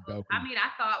everybody wants a balcony. I mean, I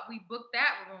thought we booked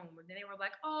that room, and then they were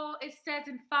like, "Oh, it says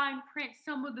in fine print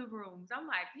some of the rooms." I'm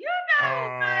like, "You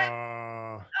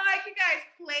know, like you guys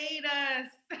played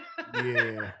us."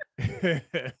 Yeah.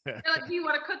 They're like, "Do you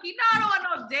want a cookie?" No, I don't want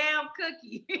no damn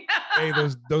cookie. Hey,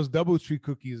 those DoubleTree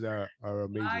cookies are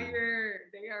amazing. Fire.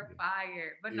 They are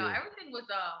fire. But no, everything was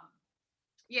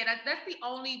yeah, that's the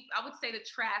only, I would say the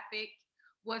traffic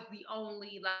was the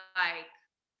only like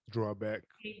drawback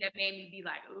thing that made me be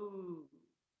like, ooh.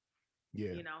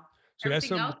 Yeah. You know. So that's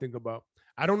something to think about.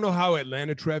 I don't know how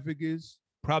Atlanta traffic is.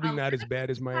 Probably not as bad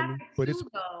as Miami, but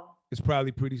it's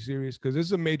probably pretty serious because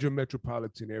it's a major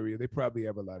metropolitan area. They probably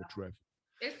have a lot of traffic.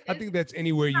 I think that's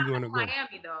anywhere you're gonna go.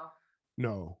 Miami though.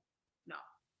 No. No.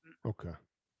 Okay.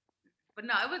 But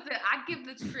no, it was I give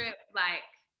the trip like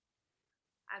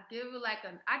I give it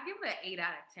an 8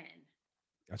 out of 10.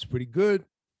 That's pretty good.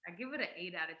 I give it an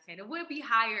 8 out of 10. It would be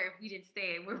higher if we didn't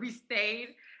stay where we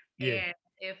stayed, and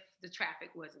if the traffic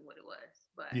wasn't what it was.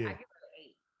 But I give it an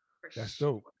 8 for sure. That's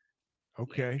dope.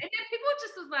 Okay. Yeah. And then people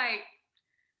just was like,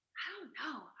 I don't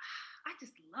know. I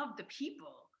just love the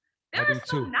people. They're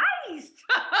so nice.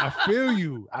 I feel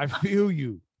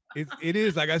you. It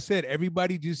is like I said.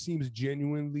 Everybody just seems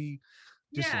genuinely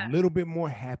just a little bit more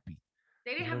happy.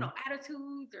 They didn't have no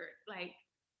attitudes or like.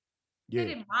 They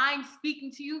didn't mind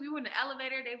speaking to you. If you were in the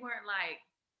elevator, they weren't like,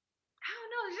 I don't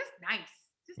know, it's just nice.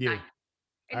 Nice.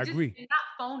 And I agree. And not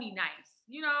phony nice.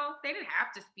 You know, they didn't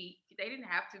have to speak. They didn't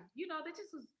have to, you know, they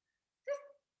just was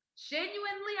just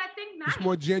genuinely, I think, nice. It's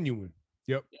more genuine.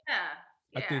 Yep. Yeah.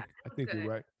 I think you're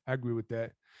right. I agree with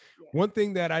that. Yeah. One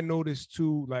thing that I noticed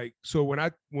too, like, so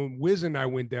when Wiz and I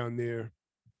went down there,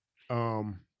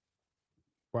 wow,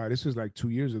 this was like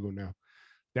 2 years ago now.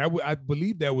 I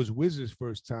believe that was Wiz's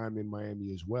first time in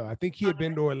Miami as well. I think he had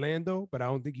been to Orlando, but I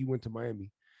don't think he went to Miami.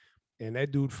 And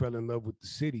that dude fell in love with the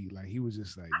city. Like he was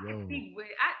just like, yo. I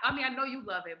mean, I know you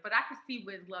love it, but I could see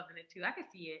Wiz loving it too. I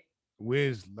could see it.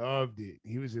 Wiz loved it.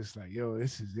 He was just like, yo,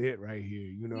 this is it right here,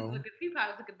 you know? He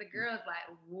probably look at the girls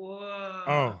like, whoa.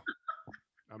 Oh,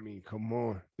 I mean, come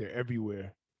on. They're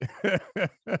everywhere.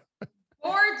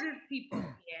 Gorgeous people.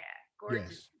 Yeah,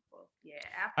 gorgeous people. Yeah,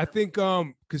 absolutely. I think,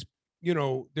 because you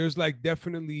know, there's like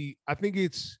definitely, I think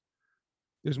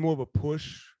there's more of a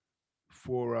push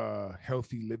for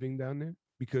healthy living down there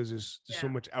because there's so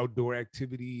much outdoor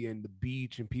activity and the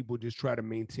beach and people just try to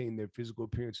maintain their physical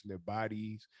appearance and their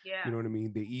bodies. Yeah. You know what I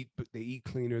mean? They eat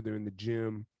cleaner, they're in the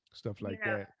gym, stuff like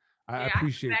that. I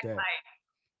appreciate that.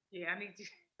 I need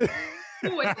to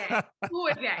who is that?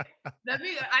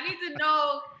 I need to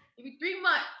know maybe 3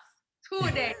 months. 2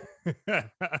 a day.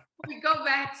 We go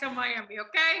back to Miami,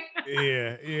 okay?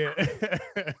 Yeah.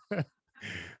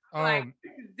 Like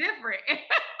it's different.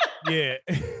 Yeah.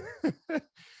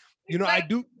 You know, I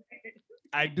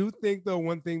do think though,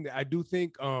 one thing that I do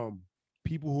think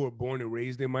people who are born and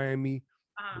raised in Miami,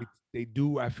 they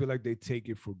do, I feel like they take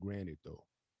it for granted though.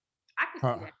 I can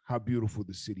see that. How beautiful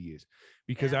the city is.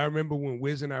 Because I remember when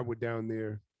Wiz and I were down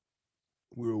there,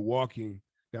 we were walking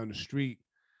down the street.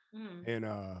 And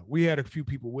we had a few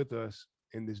people with us,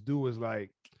 and this dude was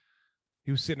like,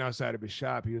 he was sitting outside of his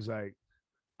shop. He was like,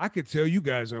 I could tell you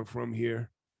guys aren't from here.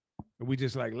 And we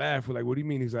just like laughed. We're like, what do you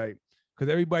mean? He's like,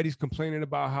 because everybody's complaining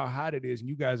about how hot it is, and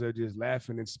you guys are just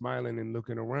laughing and smiling and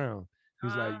looking around.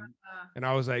 He's like, and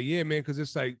I was like, yeah, man, because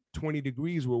it's like 20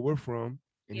 degrees where we're from.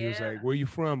 And he was like, where you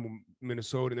from?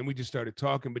 Minnesota. And then we just started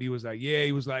talking, but he was like,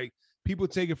 he was like, people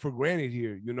take it for granted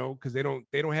here, you know, because they don't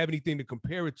have anything to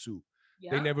compare it to.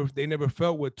 Yep. They never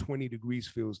felt what 20 degrees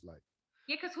feels like.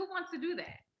 Yeah, because who wants to do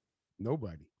that?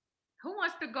 Nobody. Who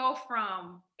wants to go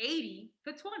from 80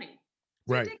 to 20? It's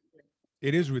ridiculous.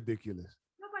 It is ridiculous.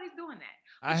 Nobody's doing that.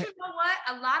 But you know what?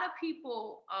 A lot of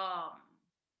people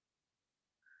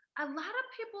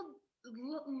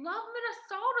love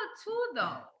Minnesota too,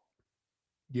 though.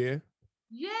 Yeah.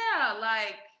 Yeah,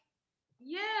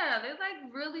 they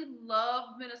like really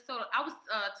love Minnesota. I was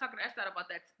talking to Esad about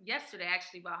that yesterday,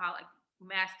 actually, about how like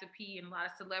Master P and a lot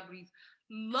of celebrities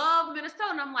love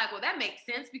Minnesota. And I'm like, well, that makes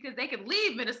sense because they can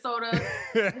leave Minnesota.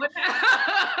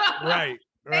 Right.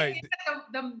 They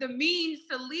get the means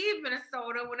to leave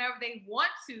Minnesota whenever they want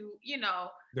to, you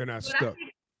know. They're not stuck.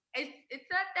 It's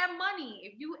not that money.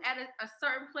 If you at a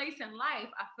certain place in life,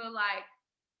 I feel like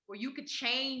where you could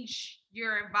change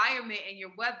your environment and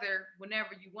your weather whenever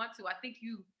you want to, I think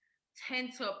you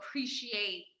tend to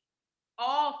appreciate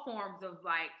all forms of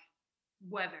like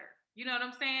weather. You know what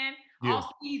I'm saying? Yeah.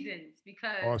 All seasons,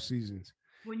 because All seasons.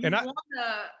 when you And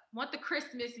want the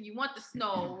Christmas and you want the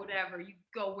snow or whatever, you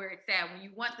go where it's at. When you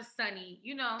want the sunny,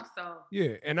 so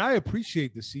yeah, and I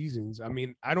appreciate the seasons. I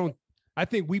mean, I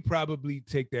think we probably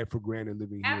take that for granted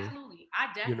living here, absolutely. I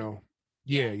you definitely, know.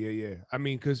 Yeah. I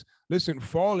mean, because listen,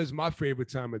 fall is my favorite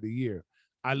time of the year.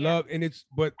 I yeah, love,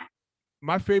 but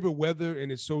my favorite weather,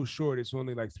 and it's so short, it's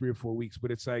only like 3 or 4 weeks,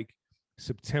 but it's like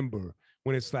September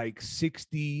when it's like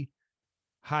 60,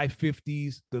 high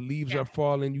 50s, the leaves yeah. are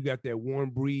falling, you got that warm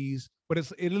breeze, but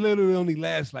it literally only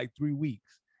lasts like 3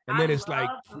 weeks. And I then it's like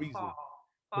love the freezing. fall.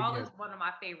 But Fall yeah, is one of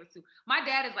my favorites too. My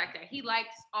dad is like that. He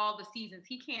likes all the seasons.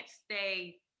 He can't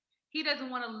stay. He doesn't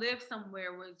want to live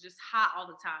somewhere where it's just hot all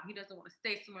the time. He doesn't want to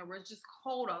stay somewhere where it's just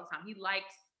cold all the time. He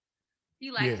likes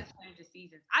yeah. to change the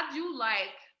seasons. I do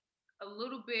like a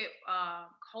little bit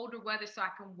colder weather so I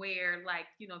can wear like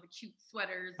the cute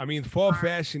sweaters. I mean, fall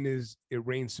fashion it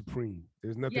reigns supreme.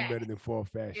 There's nothing Yes, better than fall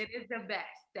fashion. it is the best,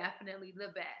 definitely the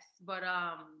best. But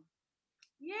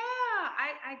yeah,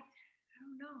 I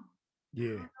don't know. I Yeah,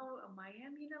 don't know.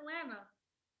 Miami and Atlanta.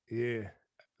 yeah.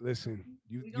 Listen,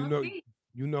 We gonna see.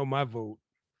 you know my vote,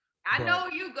 I but know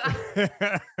you got. You're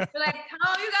like,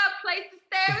 Tom, you got a place to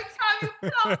stay every time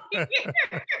you come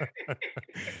here.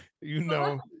 you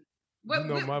But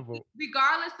know, listen, my vote.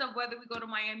 regardless of whether we go to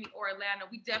Miami or Atlanta,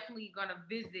 we definitely gonna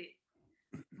visit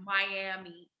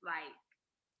Miami like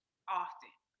often.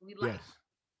 We like Yes,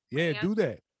 yeah, Miami do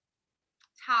that.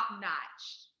 top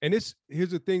notch. And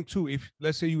here's the thing too. If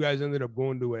let's say you guys ended up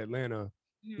going to Atlanta,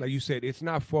 Mhm. like you said, it's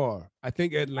not far. I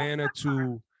think Atlanta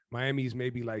to Miami is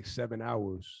maybe like 7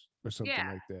 hours or something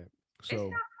Yeah, like that. it's So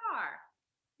not far.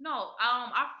 No,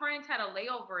 our friends had a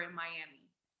layover in Miami.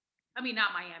 I mean,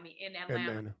 not Miami, in Atlanta.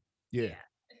 Atlanta, yeah, Yeah,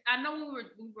 I know when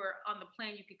we were on the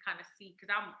plane, you could kind of see because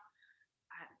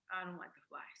I don't like to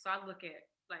fly, so I look at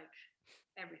like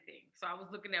everything. So I was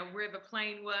looking at where the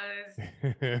plane was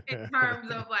in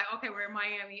terms of like, okay, we're in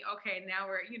Miami. Okay, now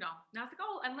now it's like,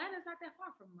 oh, Atlanta's not that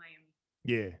far from Miami.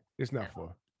 yeah, it's not That's,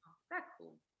 far. that's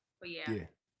cool. But yeah, Yeah.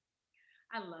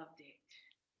 I loved it.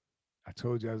 I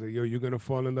told you, I was like, yo, you're gonna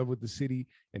fall in love with the city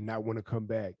and not want to come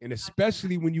back. And I do.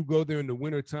 especially when you go there in the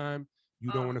wintertime,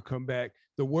 you don't Oh, want to come back.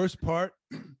 The worst part,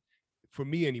 for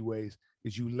me anyways,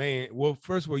 is you land. Well,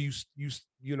 first of all,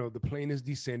 the plane is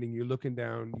descending, you're looking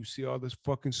down, you see all this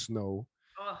fucking snow,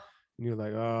 oh, and you're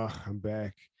like, oh, I'm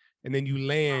back. And then you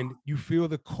land, you feel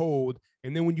the cold,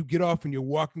 and then when you get off and you're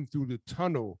walking through the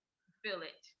tunnel, feel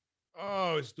it.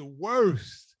 oh, it's the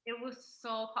worst. It was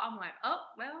so. I'm like, oh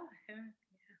well,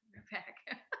 we're back.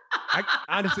 I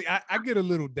honestly, I get a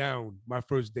little down my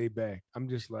first day back. I'm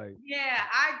just like, yeah,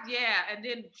 and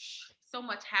then so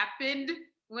much happened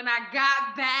when I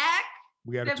got back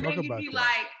we got to that talk made me about be that.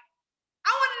 like,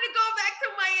 I wanted to go back to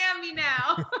Miami now.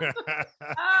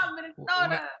 Oh,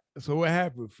 Minnesota. So what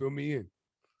happened? Fill me in.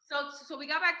 So we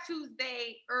got back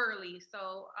Tuesday early.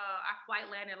 So our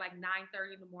flight landed like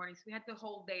 9:30 in the morning. So we had the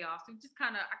whole day off. So I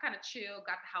kind of chilled,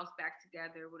 got the house back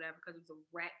together, whatever, because it was a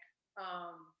wreck.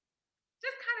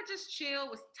 Just chill,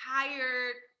 was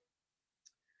tired.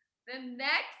 The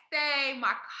next day,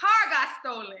 my car got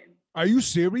stolen. Are you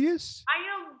serious? I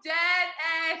am dead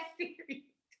ass serious.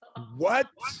 What?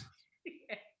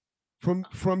 Yeah.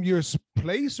 From your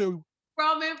place, or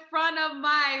From in front of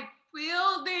my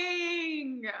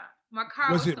building. My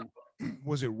car was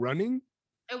was it running?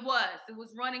 It was. It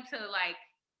was running to like.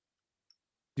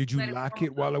 Did you lock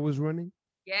it while it was running?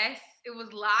 Yes, it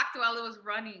was locked while it was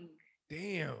running.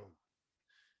 Damn.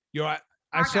 Yo,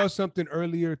 I saw something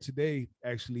earlier today,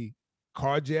 actually.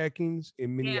 Carjackings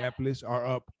in Minneapolis are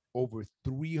up over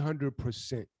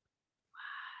 300%.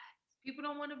 People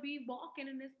don't want to be walking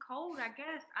in this cold, I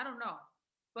guess. I don't know.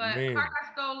 But Man. car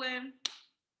got stolen.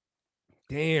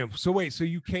 Damn. So wait, so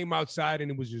you came outside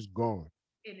and it was just gone?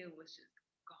 And it was just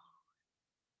gone.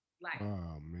 Like,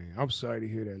 oh man, I'm sorry to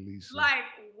hear that, Lisa. Like,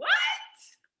 what?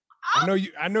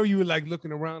 I know you were like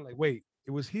looking around like, wait,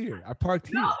 it was here. I parked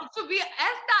here. No, to be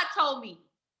SDOT told me.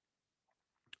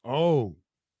 Oh.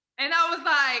 And I was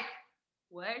like,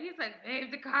 what? He's like, babe,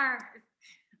 the car.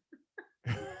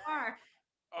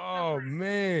 Oh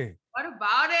man. What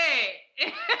about it?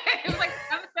 It was like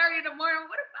 7:30 in the morning.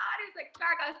 What about it? He's like,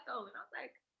 car got stolen. I was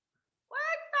like,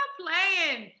 what? Stop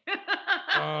playing.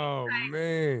 Oh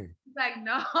man. He's like,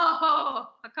 no.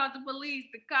 I called the police.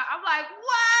 The car. I'm like,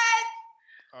 what?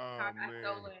 Oh, car got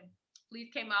stolen. Police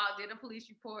came out, did a police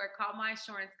report, called my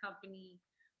insurance company,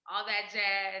 all that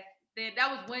jazz. Then that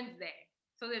was Wednesday.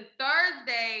 So then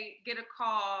Thursday, get a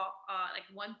call like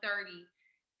 1:30.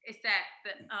 It's at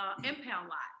the impound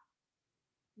lot.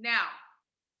 Now,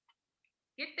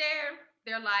 get there.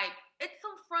 They're like, it's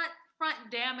some front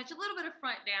damage, a little bit of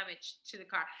front damage to the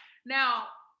car. Now,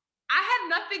 I had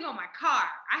nothing on my car.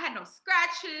 I had no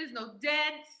scratches, no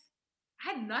dents.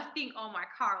 I had nothing on my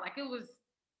car. Like it was,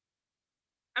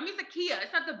 I mean, it's a Kia.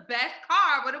 It's not the best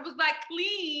car, but it was like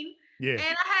clean. Yeah. And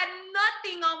I had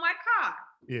nothing on my car.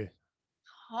 Yeah.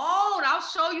 Hold, I'll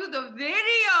show you the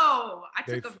video. I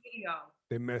took a video.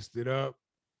 They messed it up.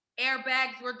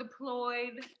 Airbags were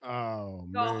deployed. Oh,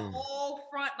 the man. whole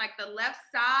front, like the left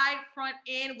side, front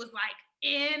end was like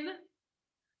in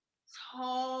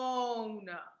tone.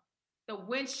 The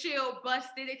windshield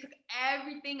busted. They took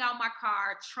everything out my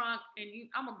car, trunk, and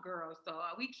I'm a girl, so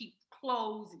we keep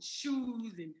clothes and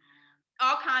shoes and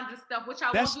all kinds of stuff, which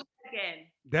I won't do again.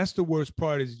 That's the worst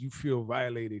part is you feel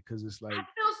violated because it's like I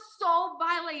feel so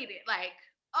violated. Like,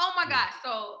 oh my God.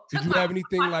 So did you have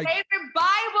anything my like favorite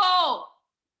Bible?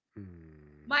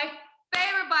 My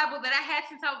favorite Bible that I had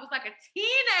since I was like a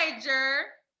teenager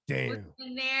was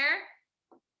in there.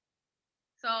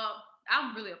 So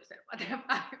I'm really upset about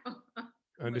that Bible.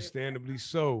 Understandably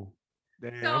so.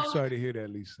 Damn, I'm sorry to hear that,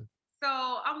 Lisa. So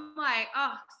I'm like,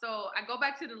 so I go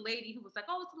back to the lady who was like,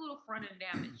 oh, it's a little front end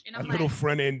damage. And I'm a little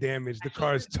front end damage. The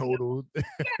car's totaled.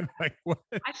 Like what?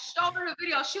 I showed her the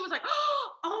video. She was like,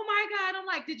 oh my God. I'm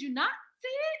like, did you not see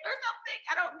it or something?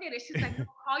 I don't get it. She's like, no,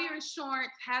 call your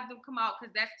insurance, have them come out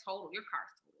because that's total. Your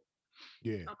car's total.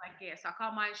 Yeah. I'm like, yeah. So I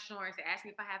called my insurance. They asked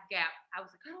me if I have Gap. I was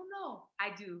like, I don't know.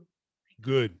 I do.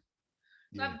 Good.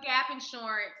 So I have Gap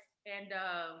insurance. And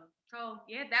so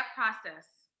yeah, that process.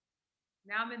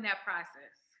 Now I'm in that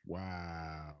process.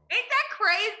 Wow. Ain't that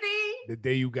crazy? The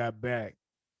day you got back.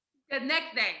 The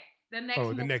next day. The next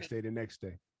morning. The next day. The next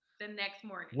day. The next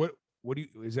morning. What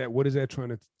is that trying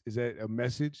to, is that a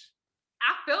message?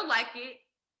 I feel like it.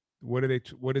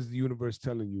 What is the universe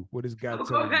telling you? What is God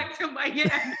telling you? Go back to Miami.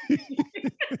 He's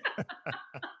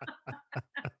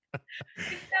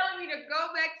telling me to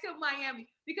go back to Miami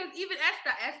because even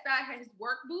Esther had his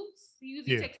work boots. He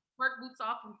usually takes work boots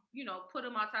off and put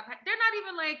them outside. They're not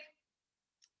even like,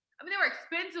 I mean, they were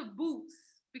expensive boots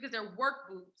because they're work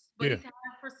boots, but he's had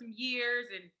them for some years,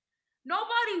 and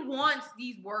nobody wants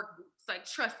these work boots. Like,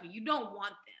 trust me, you don't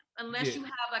want them unless you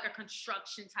have like a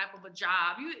construction type of a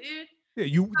job.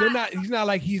 He's not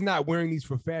like he's not wearing these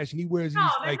for fashion. He wears these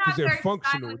like because they're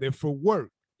functional. Stylish. They're for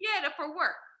work. Yeah, they're for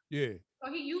work. Yeah.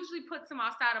 So he usually puts them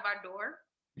outside of our door.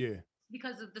 Yeah.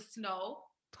 Because of the snow.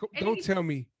 Don't tell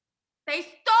me. They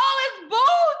stole his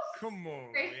boots. Come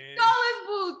on. They stole his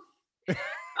boots.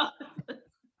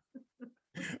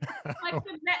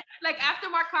 like after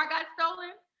my car got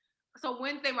stolen. So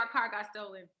Wednesday my car got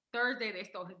stolen. Thursday they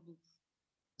stole his boots.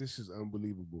 This is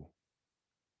unbelievable.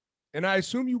 And I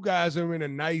assume you guys are in a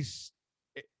nice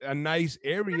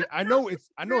area. I know it's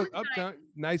uptown,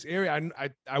 nice area.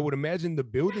 I would imagine the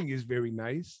building is very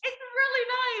nice. It's really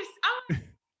nice. I'm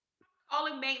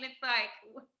calling maintenance like,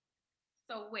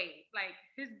 so wait, like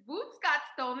his boots got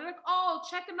stolen. Like, oh,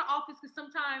 check in the office because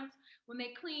sometimes when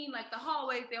they clean like the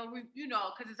hallways, they'll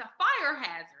because it's a fire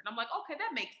hazard. I'm like, okay,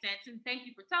 that makes sense. And thank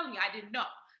you for telling me. I didn't know.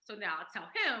 So now I'll tell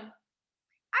him.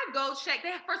 I go check.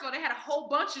 First of all, they had a whole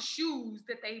bunch of shoes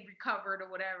that they recovered or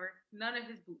whatever. None of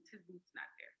his boots. His boots not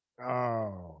there.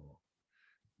 Oh,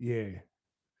 yeah.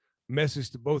 Message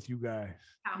to both you guys.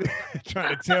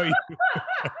 Trying to tell you.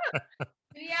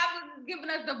 Yeah, was giving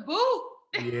us the boot.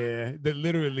 Yeah,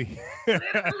 literally. So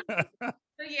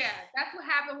yeah, that's what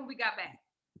happened when we got back.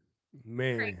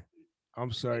 Man, crazy.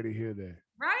 I'm sorry to hear that.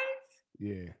 Right?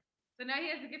 Yeah. So now he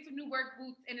has to get some new work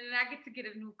boots, and then I get to get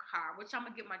a new car, which I'm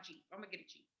gonna get my Jeep. I'm gonna get a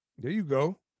Jeep. There you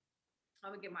go.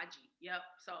 I'm gonna get my Jeep. Yep.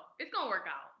 So it's gonna work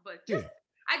out. But just,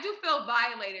 I do feel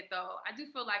violated though. I do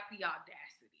feel like the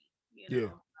audacity.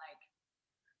 Like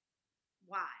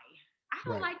why? I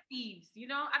don't like thieves.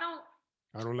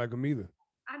 I don't like them either.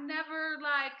 I never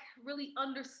like really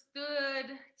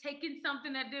understood taking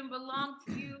something that didn't belong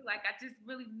to you. Like I just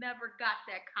really never got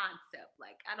that concept.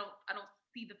 Like I don't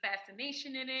see the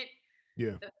fascination in it.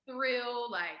 Yeah. The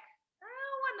thrill, like I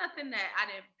don't want nothing that I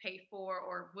didn't pay for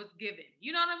or was given.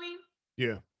 You know what I mean?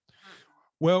 Yeah.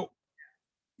 Well,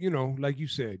 like you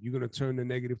said, you're gonna turn the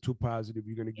negative to positive.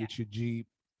 You're gonna get your Jeep.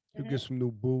 You'll get some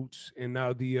new boots, and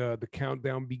now the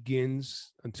countdown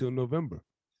begins until November.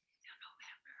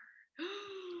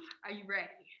 Are you ready?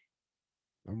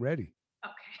 I'm ready.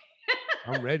 Okay.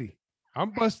 I'm ready.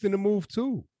 I'm busting the move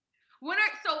too.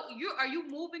 Are you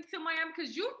moving to Miami?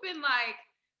 Because you've been like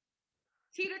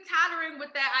teeter-tottering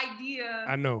with that idea.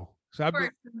 I know. So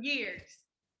for years.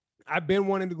 I've been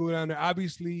wanting to go down there.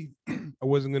 Obviously, I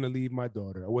wasn't gonna leave my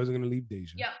daughter. I wasn't gonna leave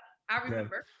Deja. Yep, I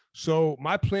remember. Okay? So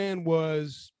my plan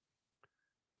was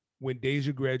when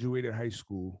Deja graduated high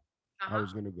school, I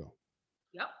was gonna go.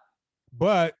 Yep.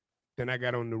 But then I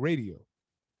got on the radio.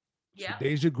 So Yep.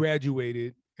 Deja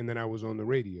graduated, and then I was on the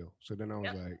radio. So then I was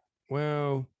Yep. like,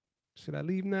 well, should I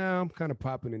leave now? I'm kind of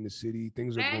popping in the city.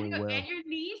 Things are going well. And your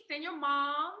niece and your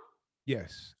mom.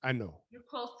 Yes, I know. You're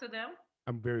close to them.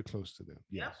 I'm very close to them.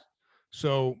 Yes. Yep.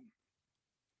 So,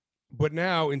 but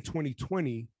now in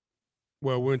 2020,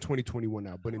 well, we're in 2021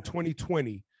 now, but in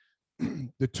 2020,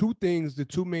 the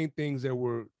two main things that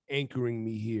were anchoring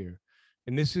me here,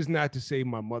 and this is not to say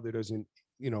my mother doesn't,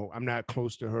 I'm not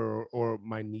close to her or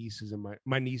my nieces and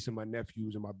my niece and my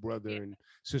nephews and my brother and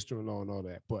sister-in-law and all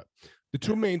that. But the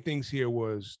two main things here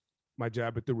was my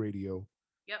job at the radio.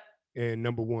 Yep. And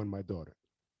number one, my daughter.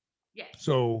 Yes.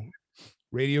 So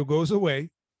radio goes away.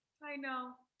 I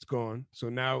know. It's gone. So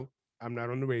now I'm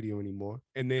not on the radio anymore.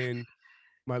 And then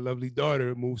my lovely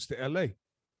daughter moves to LA.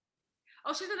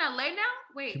 Oh, she's in LA now?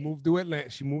 Wait. She moved to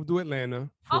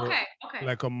Atlanta for Okay.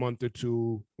 like a month or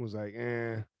two. Was like,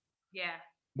 Yeah.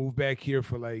 Moved back here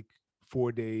for like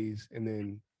 4 days and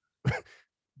then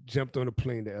jumped on a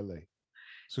plane to LA.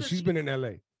 So she's been in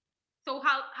LA. So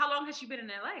how long has she been in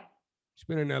LA? She's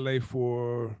been in LA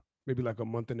for maybe like a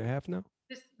month and a half now.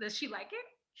 Does she like it?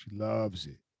 She loves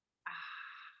it.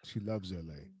 She loves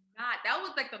LA. That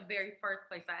was like the very first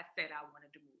place I said I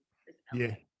wanted to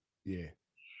move. Yeah.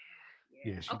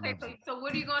 Okay, so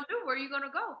what are you gonna do? Where are you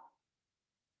gonna go?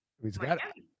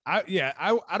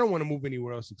 I don't want to move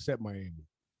anywhere else except Miami.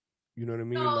 You know what I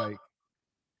mean?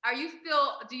 So,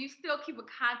 do you still keep a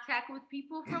contact with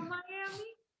people from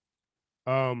Miami?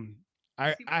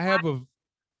 I have a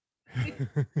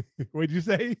what'd you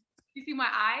say? You see my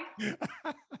eyes?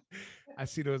 I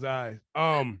see those eyes.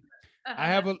 I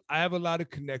have a lot of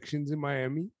connections in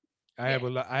Miami. I have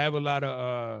a lot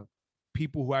of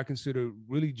people who I consider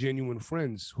really genuine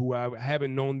friends who I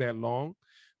haven't known that long,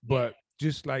 but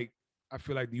just like I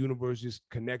feel like the universe just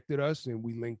connected us and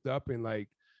we linked up and like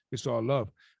it's all love.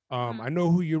 I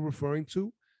know who you're referring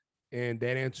to, and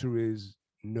that answer is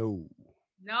no.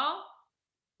 No,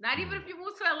 not even if you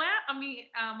move to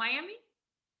Miami.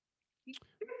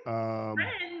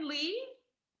 Friendly.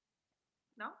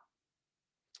 No.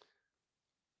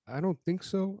 I don't think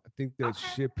so. I think that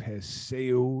ship has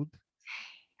sailed.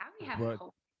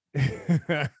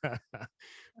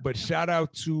 But shout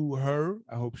out to her.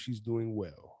 I hope she's doing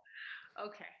well.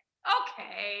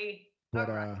 Okay. But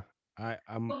I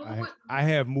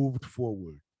have moved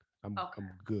forward. I'm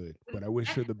good. But I wish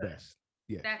her the best.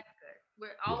 Yeah. That's good.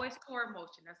 We're always core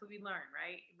emotion. That's what we learn,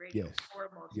 right? Radio core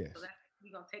emotion. Yes. So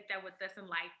we're gonna take that with us in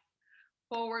life.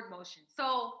 Forward motion.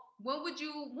 So when would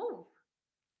you move?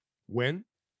 When?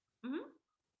 Mm-hmm.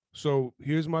 So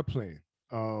here's my plan.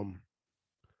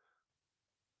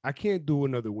 I can't do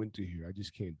another winter here. I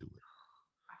just can't do it.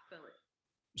 I feel it.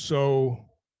 So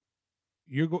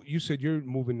you said you're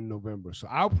moving in November. So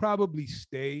I'll probably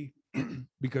stay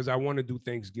because I want to do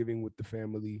Thanksgiving with the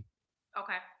family.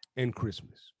 Okay. And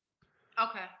Christmas.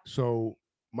 Okay. So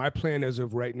my plan as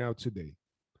of right now today,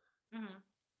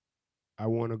 I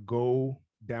want to go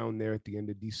down there at the end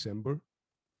of December.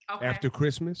 Okay. After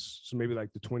Christmas. So maybe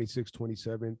like the 26th,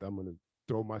 27th, I'm going to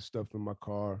throw my stuff in my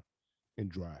car and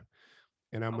drive.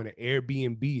 And I'm going to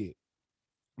Airbnb it.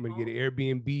 I'm going to get an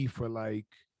Airbnb for like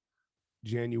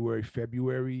January,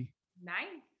 February.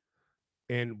 Nice.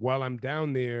 And while I'm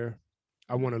down there,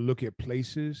 I want to look at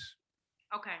places.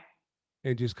 Okay.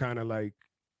 And just kind of like,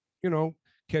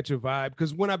 catch a vibe.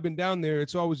 Because when I've been down there,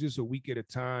 it's always just a week at a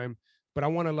time. But I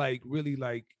want to like really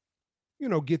like,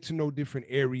 get to know different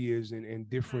areas and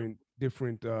different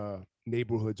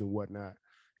neighborhoods and whatnot.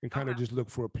 And kind of just look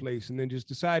for a place and then just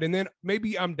decide. And then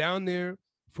maybe I'm down there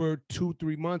for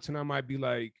 2-3 months and I might be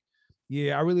like,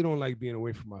 yeah, I really don't like being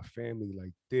away from my family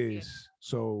like this. Yeah.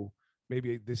 So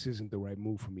maybe this isn't the right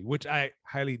move for me, which I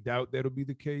highly doubt that'll be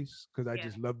the case because I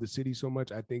just love the city so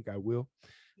much. I think I will.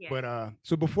 Yeah. But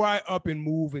so before I up and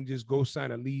move and just go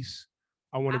sign a lease,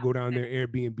 I want to go down there,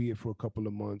 Airbnb it for a couple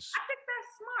of months. I think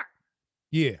that's smart.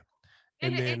 Yeah.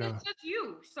 And then it's just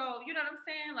you. So you know what I'm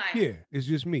saying? Like, yeah, it's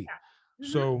just me. Yeah.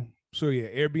 So yeah,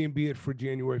 Airbnb it for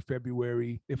January,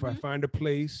 February. If I find a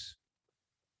place,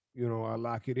 I'll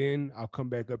lock it in. I'll come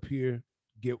back up here,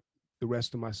 get the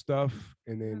rest of my stuff,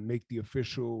 and then make the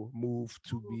official move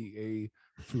to be a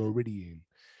Floridian.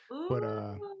 But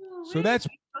so that's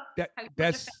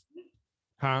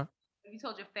Have you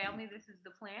told your family this is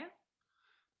the plan?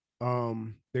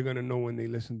 They're gonna know when they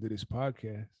listen to this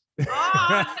podcast.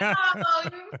 Oh no,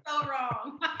 you're so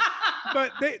wrong.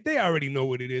 But they already know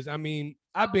what it is. I mean,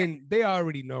 they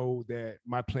already know that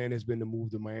my plan has been to move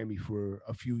to Miami for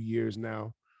a few years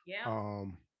now. Yeah.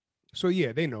 So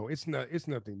yeah, they know it's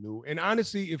nothing new. And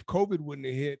honestly, if COVID wouldn't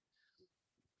have hit,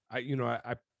 I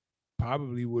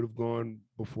probably would have gone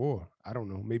before. I don't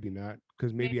know, maybe not,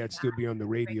 because maybe Maybe I'd still be on the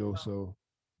radio. radio. So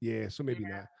yeah, so maybe Yeah.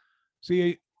 not. So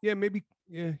yeah, maybe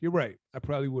yeah, you're right. I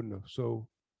probably wouldn't have. So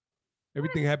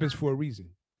everything happens for a reason.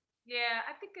 Yeah,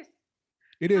 I think it's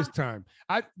It is time.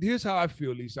 time. Here's how I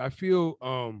feel, Lisa. I feel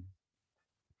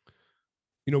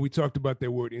we talked about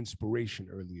that word inspiration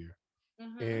earlier.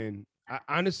 Mm-hmm. And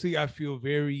honestly, I feel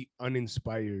very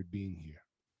uninspired being here.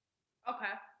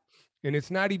 Okay. And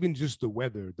it's not even just the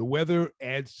weather. The weather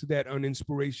adds to that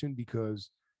uninspiration because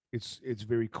it's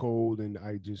very cold and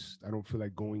I don't feel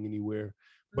like going anywhere.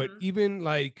 But Mm-hmm. even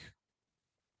like,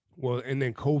 well, and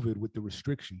then COVID with the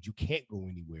restrictions, you can't go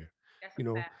anywhere, That's you a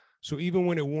know. fact. So even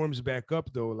when it warms back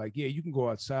up though, like yeah, you can go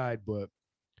outside, but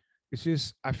it's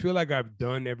just I feel like I've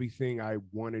done everything I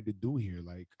wanted to do here.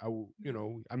 Like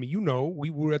I mean, we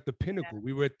were at the pinnacle.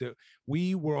 We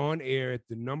were on air at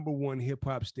the number one hip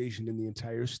hop station in the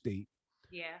entire state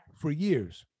Yeah. for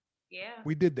years. Yeah.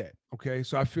 We did that. Okay.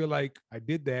 So I feel like I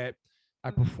did that. I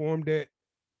Mm-hmm. performed at,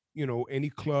 any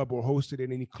club or hosted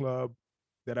at any club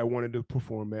that I wanted to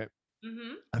perform at.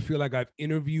 Mm-hmm. I feel like I've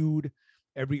interviewed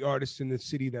every artist in the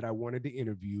city that I wanted to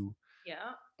interview.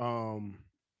 Yeah. Um,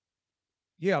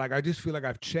 yeah, like I just feel like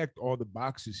I've checked all the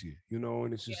boxes here,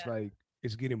 and it's just Yeah. like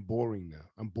it's getting boring now.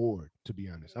 I'm bored, to be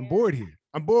honest. I'm Yeah. bored here.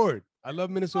 I'm bored. I love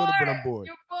Minnesota, but Bored. I'm bored.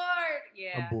 You're bored. I'm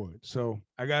Yeah. bored. So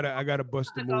I gotta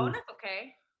bust a To go, and move. that's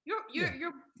okay. You're Yeah. you're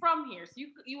you're from here, so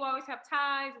you always have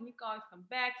ties, and you can always come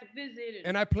back to visit.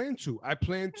 And I plan to. I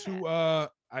plan to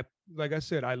I like I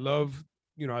said, I love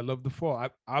the fall.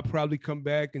 I'll probably come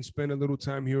back and spend a little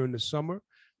time here in the summer.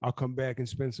 I'll come back and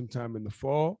spend some time in the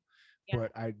fall. Yeah.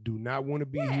 But I do not want to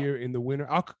be Yeah. here in the winter.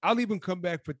 I'll even come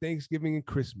back for Thanksgiving and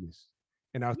Christmas,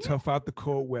 and I'll Yeah. tough out the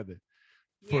cold weather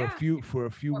for a Yeah. few For-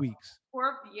 weeks. For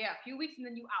a few weeks, and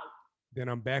then you out. Then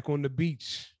I'm back on the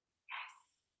beach.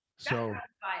 Yes. So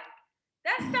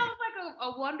That sounds like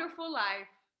a wonderful life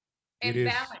and it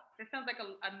is. balance. That sounds like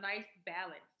a nice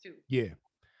balance too. Yeah.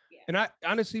 Yeah. And I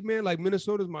honestly, man, like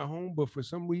Minnesota's my home, but for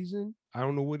some reason, I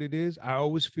don't know what it is. I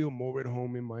always feel more at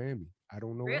home in Miami. I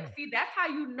don't know Really? why. See, that's how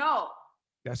you know.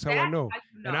 That's how I That's know. how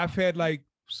you know. And I've had like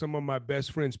some of my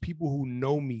best friends, people who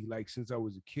know me like since I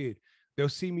was a kid. They'll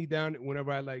see me down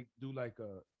whenever I like do like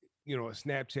a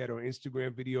Snapchat or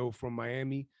Instagram video from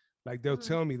Miami. Like they'll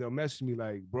Mhm. they'll message me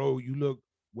like, bro, you look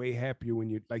way happier when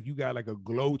you're like you got like a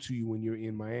glow to you when you're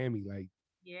in Miami. Like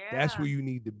that's Yeah. where you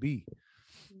need to be.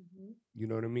 Mhm. You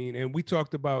know what I mean? And we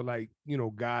talked about like,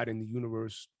 God and the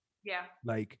universe, Yeah.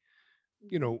 like,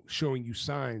 Mhm. showing you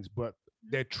signs. But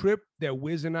that trip that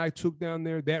Wiz and I took down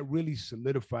there, that really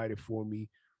solidified it for me.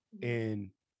 Mhm.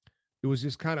 And it was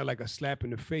just kind of like a slap in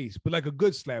the face, but like a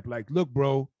good slap. Like, look,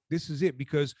 bro, this is it.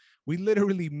 Because we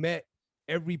literally met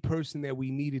every person that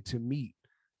we needed to meet,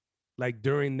 like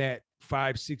during that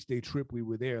 5-6 day trip we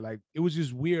were there. Like, it was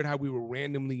just weird how we were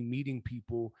randomly meeting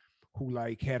people who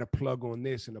like had a plug on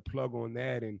this and a plug on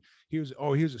that. And here's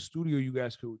a studio you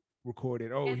guys could record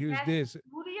it. Oh, And here's that this.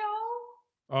 studio,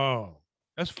 Oh,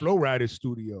 that's Flow Rider's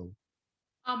studio.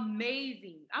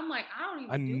 amazing. I'm like, I don't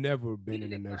I even do never been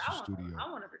in a music, but nicer studio.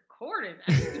 I want to record in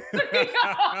that studio.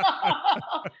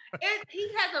 He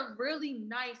has a really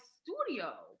nice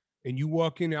studio. And you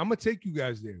walk in there, I'm gonna take you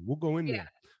guys there. We'll go in Yeah.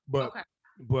 there. But Okay.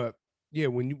 but yeah,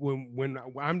 when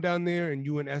I'm down there and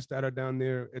you and Estat are down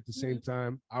there at the same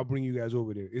time, I'll bring you guys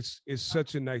over there. It's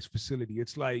such a nice facility.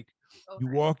 It's like you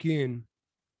Okay. walk in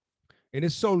and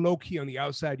it's so low key on the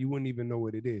outside you wouldn't even know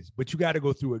what it is. But you got to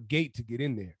go through a gate to get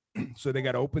in there. So they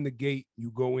got to open the gate,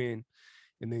 you go in,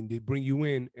 and then they bring you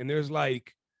in. And there's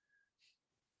like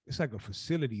it's like a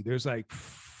facility. There's like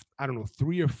I don't know,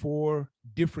 3 or 4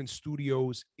 different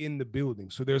studios in the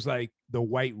building. So there's like the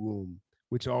white room,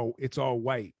 which it's all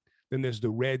white. Then there's the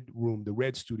red room, the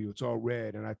red studio. It's all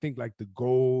red, and I think like the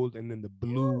gold, and then the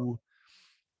blue.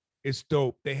 It's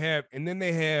dope. They have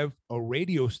a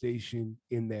radio station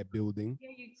in that building. Yeah,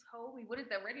 you told me. What does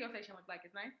that radio station look like?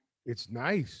 It's nice. It's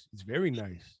nice. It's very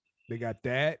nice. They got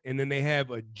that, and then they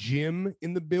have a gym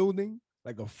in the building,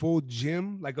 like a full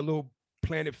gym, like a little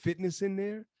Planet Fitness in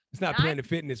there. It's not Nice. Planet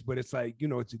Fitness, but it's like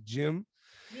it's a gym.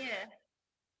 Yeah.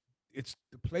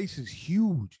 The place is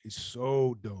huge. It's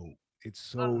so dope. It's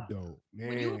so dope,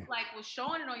 When you man. like was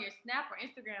showing it on your Snap or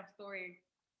Instagram story,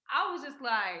 I was just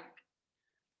like,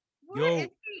 where Yo. is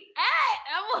he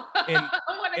at? I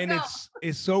want to And go.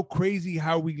 it's so crazy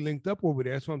how we linked up over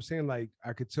there. That's what I'm saying. Like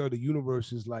I could tell the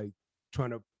universe is like trying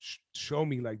to show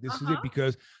me like this is it,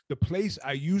 because the place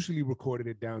I usually recorded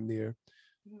it down there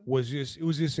was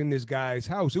just in this guy's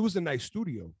house. It was a nice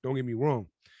studio. Don't get me wrong,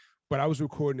 but I was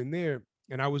recording in there,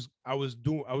 and I was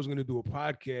going to do a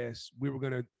podcast. We were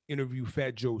going to interview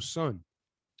Fat Joe's son.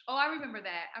 Oh, I remember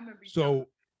that. I remember. So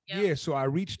Yep. yeah, so I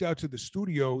reached out to the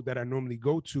studio that I normally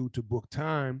go to book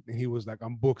time, and he was like,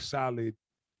 "I'm booked solid,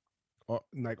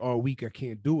 like all week. I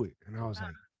can't do it." And I was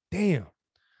like, "Damn,"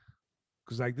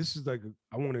 because like this is like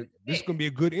I want to. This is gonna be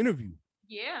a good interview.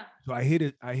 Yeah. So I hit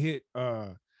it. I hit.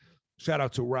 Shout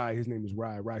out to Rye. His name is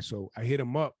Rye. Rye. So I hit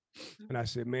him up, and I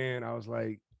said, "Man, I was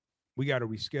like, we got to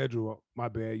reschedule. My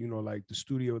bad. You know, like the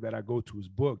studio that I go to is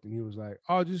booked." And he was like,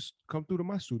 "Oh, just come through to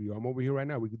my studio. I'm over here right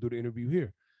now. We could do the interview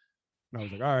here." And I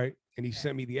was like, "All right." And he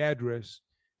sent me the address,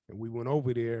 and we went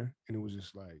over there, and it was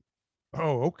just like,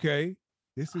 "Oh, okay,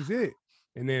 this is it."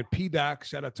 And then P Doc,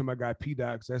 shout out to my guy P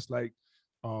Docs. That's like,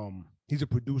 he's a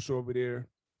producer over there,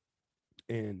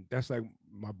 and that's like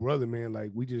my brother, man.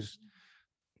 Like we just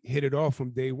hit it off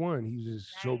from day one. He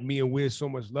just showed me and Wiz so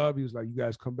much love. He was like, "You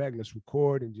guys come back, let's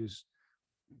record," and just,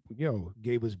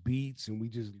 gave us beats, and we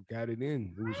just got it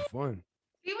in. It was fun.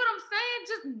 See what I'm saying?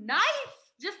 Just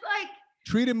nice. Just like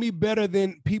Treated me better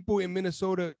than people in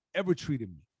Minnesota ever treated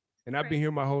me. And I've been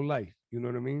here my whole life. You know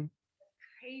what I mean?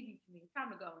 Crazy to me. It's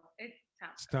time to go.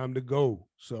 It's time to go.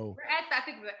 So I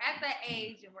think we're at that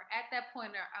age and we're at that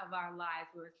point of our lives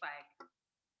where it's like,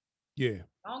 yeah.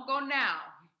 don't go now.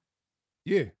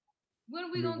 Yeah. When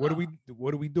are we gonna what go?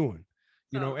 What are we doing?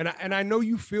 You know, and I know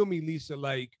you feel me, Lisa,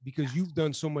 like because you've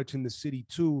done so much in the city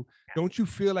too. Don't you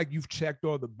feel like you've checked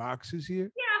all the boxes here?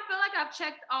 Yeah, I feel like I've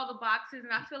checked all the boxes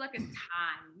and I feel like it's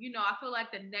time. You know, I feel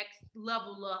like the next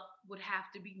level up would have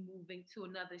to be moving to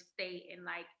another state and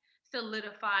like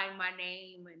solidifying my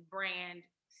name and brand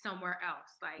somewhere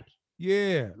else. Like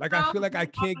yeah, like I feel like I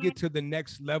can't get to the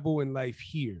next level in life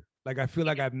here. Like I feel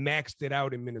like I've maxed it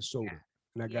out in Minnesota.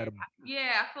 And I gotta.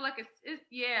 Yeah, I feel like it's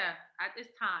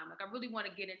time. Like I really want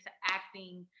to get into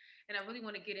acting, and I really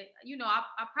want to get it. You know, I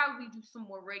probably do some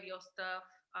more radio stuff,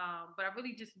 but I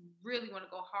really want to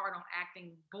go hard on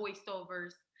acting,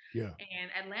 voiceovers. Yeah.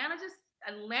 And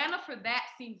Atlanta for that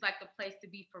seems like the place to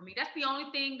be for me. That's the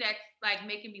only thing that's like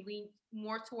making me lean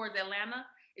more towards Atlanta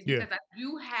is because I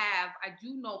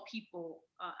do know people,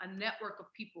 a network of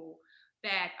people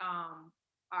that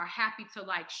are happy to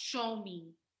like show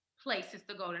me places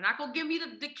to go. They're not gonna give me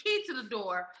the key to the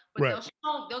door, but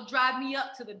they'll drive me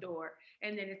up to the door,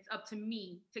 and then it's up to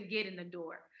me to get in the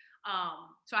door.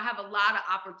 So I have a lot of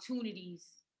opportunities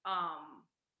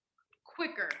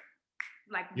quicker,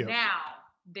 like now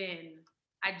than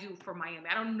I do for Miami.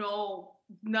 I don't know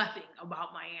nothing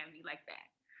about Miami like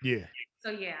that. Yeah. So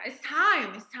yeah, it's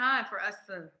time. It's time for us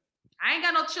to. I ain't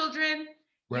got no children.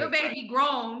 Your baby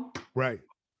grown. Right.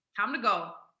 Time to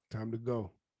go. Time to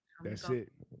go. That's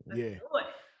it. Let's do it.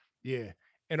 Yeah.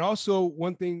 And also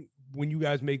one thing, when you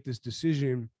guys make this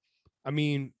decision, I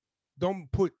mean,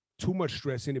 don't put too much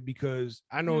stress in it because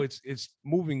I know it's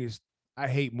moving is, I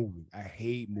hate moving.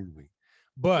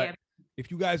 But if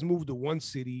you guys move to one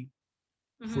city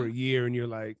for a year and you're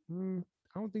like, I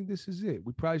don't think this is it.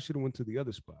 We probably should have went to the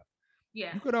other spot.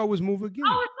 Yeah. You could always move again.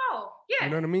 Oh, no. Yeah.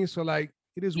 You know what I mean? So like,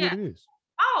 it is what it is.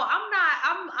 Oh,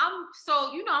 I'm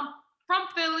so, you know, I'm from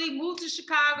Philly, moved to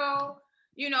Chicago,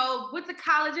 you know, went to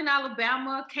college in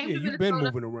Alabama, came to Minnesota. You've been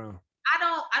moving around.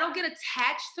 I don't get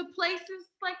attached to places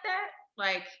like that.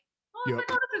 Like, it's like,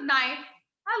 oh, this is nice.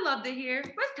 I loved it here,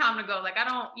 but it's time to go. Like, I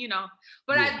don't, you know,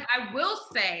 but I will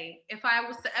say if I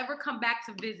was to ever come back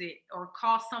to visit or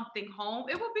call something home,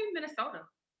 it would be Minnesota.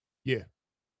 Yeah.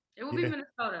 It will be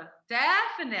Minnesota.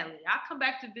 Definitely. I'll come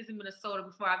back to visit Minnesota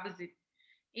before I visit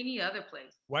any other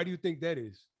place. Why do you think that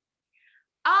is?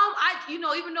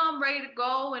 Even though I'm ready to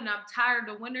go and I'm tired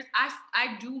of winters,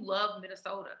 I do love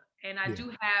Minnesota. And I do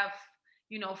have,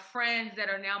 you know, friends that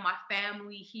are now my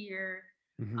family here.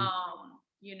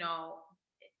 You know,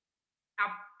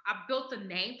 I built a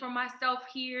name for myself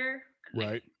here.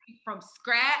 Right. From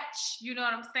scratch, you know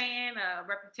what I'm saying? A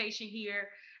reputation here.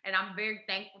 And I'm very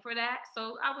thankful for that.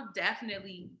 So I would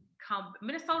definitely come.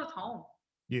 Minnesota's home.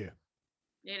 Yeah.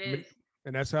 It is.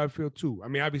 And that's how I feel too. I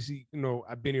mean, obviously, you know,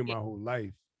 I've been here my whole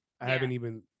life. I haven't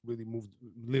even really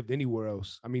lived anywhere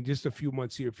else. I mean, just a few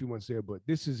months here, a few months there, but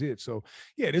this is it. So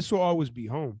yeah, this will always be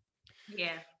home.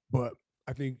 Yeah. But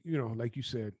I think, you know, like you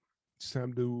said, it's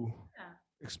time to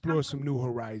explore some new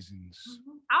horizons.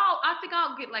 I think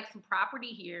I'll get like some property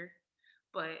here,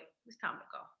 but it's time to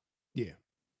go. Yeah.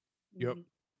 Yep.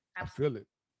 I feel it.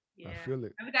 Yeah. I feel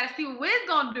it. And we got to see what Wiz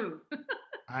gonna do.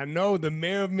 I know, the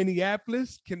mayor of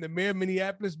Minneapolis. Can the mayor of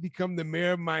Minneapolis become the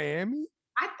mayor of Miami?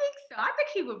 I think so. I think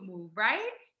he would move, right?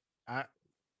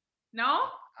 No?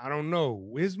 I don't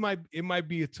know. It might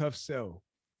be a tough sell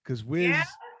because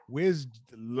Wiz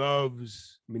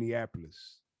loves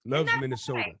Minneapolis, loves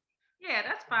Minnesota. Fine. Yeah,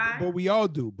 that's fine. But we all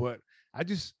do. But I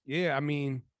just, I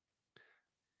mean,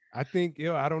 I think,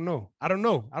 I don't know. I don't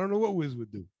know what Wiz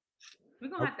would do. We're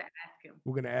gonna have to ask him.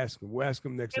 We're gonna ask him. We'll ask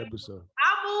him next episode.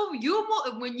 I move, you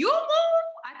move. When you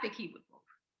move, I think he would move.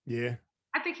 Yeah.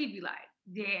 I think he'd be like,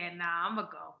 yeah, nah, I'm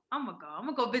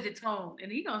gonna go visit Tone,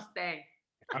 and he gonna stay.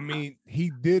 I mean,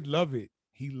 he did love it.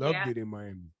 He loved it in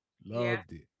Miami.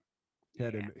 Loved it.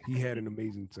 He had an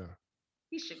amazing time.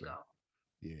 He should go.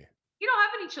 Yeah. You don't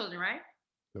have any children, right?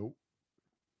 Nope.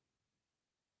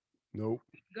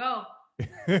 Go.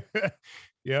 Yep.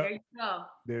 There you go.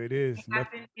 There it is. It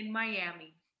happened in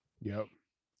Miami. Yep.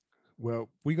 Well,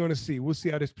 we're gonna see. We'll see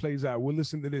how this plays out. We'll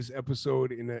listen to this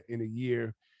episode in a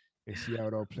year and see how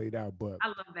it all played out. But I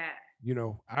love that.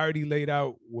 I already laid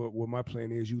out what my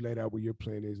plan is. You laid out what your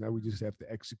plan is. Now we just have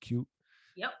to execute.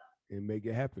 Yep. And make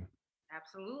it happen.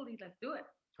 Absolutely. Let's do it.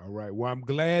 All right. Well, I'm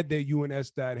glad that you and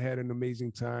Estad had an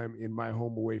amazing time in my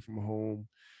home away from home.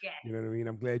 Yeah. You know what I mean?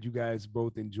 I'm glad you guys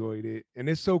both enjoyed it. And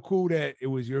it's so cool that it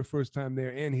was your first time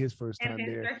there and his first time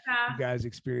there. You guys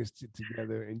experienced it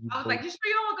together. And I was like, you sure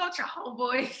you don't want to go with your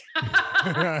homeboys?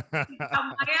 I'm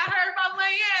like, I heard about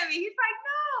Miami. He's like,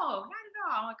 no, not at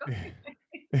all. I'm like, okay.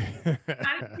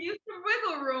 I need to use some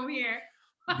wiggle room here.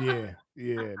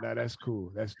 Yeah. No, that's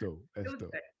cool. That's dope. That's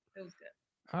dope. It was good.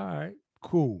 All right,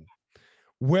 cool.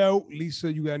 Well,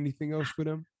 Lisa, you got anything else for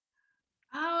them?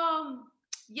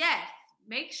 Yes.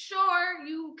 Make sure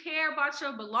you care about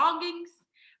your belongings.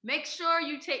 Make sure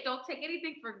you don't take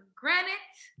anything for granted.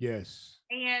 Yes.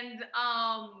 And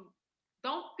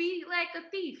don't be like a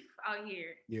thief out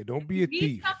here. Yeah, don't be a thief.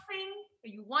 Need something, or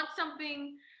you want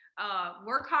something,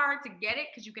 work hard to get it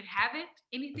because you can have it.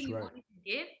 Anything you want to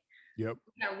get. Yep.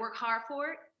 You gotta work hard for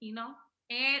it,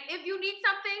 And if you need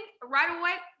something right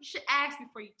away, you should ask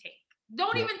before you take.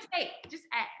 Don't even take. Just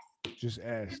ask. Just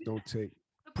ask. Don't take.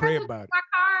 Pray about it. My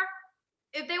car,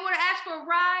 if they would have asked for a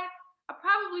ride, I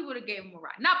probably would have gave them a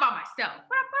ride. Not by myself,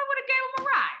 but I probably would have gave them a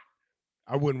ride.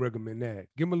 I wouldn't recommend that.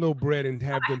 Give them a little bread and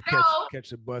have them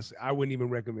catch a bus. I wouldn't even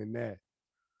recommend that.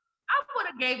 I would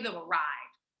have gave them a ride.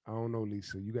 I don't know,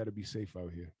 Lisa. You got to be safe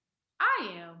out here. I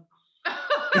am.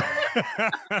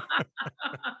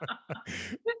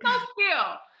 Just don't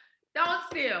steal. Don't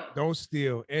steal. Don't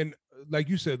steal. And like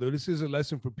you said, though, this is a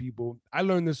lesson for people. I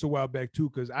learned this a while back too,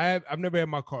 because I've never had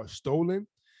my car stolen.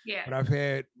 Yeah. But I've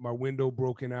had my window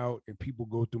broken out and people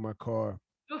go through my car.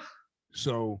 Oof.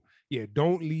 So yeah,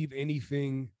 don't leave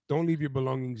anything. Don't leave your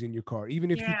belongings in your car,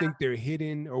 even if you think they're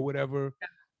hidden or whatever.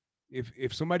 Yeah.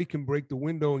 If somebody can break the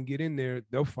window and get in there,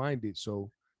 they'll find it.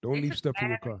 So don't leave stuff in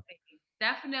your car.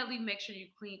 Definitely make sure you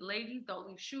clean. Ladies, don't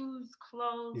leave shoes,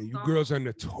 clothes. Yeah, you girls are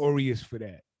notorious for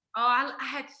that. Oh, I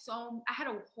had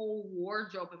a whole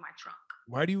wardrobe in my trunk.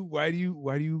 Why do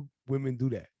you women do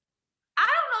that? I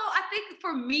don't know. I think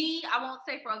for me, I won't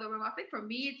say for other women. I think for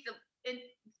me, it's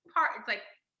like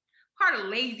part of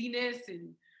laziness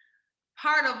and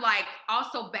part of like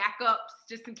also backups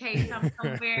just in case I'm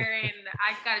somewhere and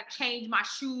I gotta change my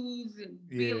shoes and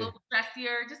be a little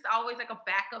dressier. Just always like a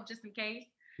backup just in case.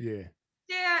 Yeah.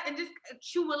 Yeah, and just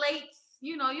accumulates.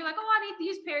 You're like, oh, I need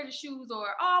these pairs of shoes, or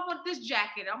oh, I want this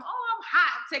jacket. I'm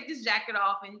hot. Take this jacket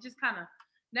off, and you just kind of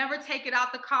never take it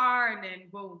out the car, and then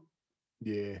boom.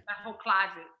 Yeah. That whole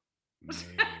closet.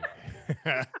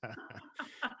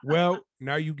 Well,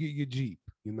 now you get your Jeep,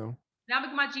 Now I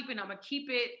get my Jeep, and I'm gonna keep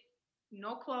it.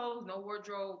 No clothes, no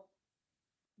wardrobe,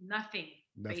 nothing.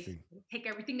 Basically. Take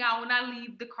everything out when I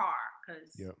leave the car,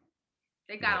 because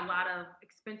they got a lot of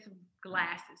expensive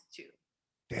glasses too.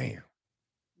 Damn.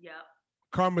 Yep.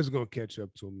 Karma's gonna catch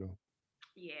up to him though.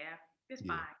 Yeah, it's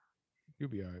fine. You'll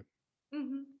be all right.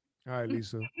 Mm-hmm. All right,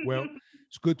 Lisa. Well,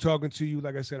 it's good talking to you.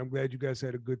 Like I said, I'm glad you guys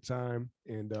had a good time,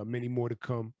 and many more to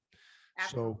come.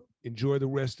 Absolutely. So enjoy the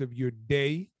rest of your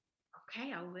day.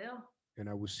 Okay, I will. And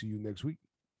I will see you next week.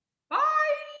 Bye.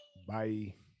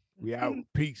 Bye. We out.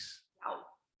 Peace. Out.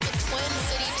 Twin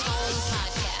City Tone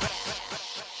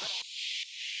Podcast.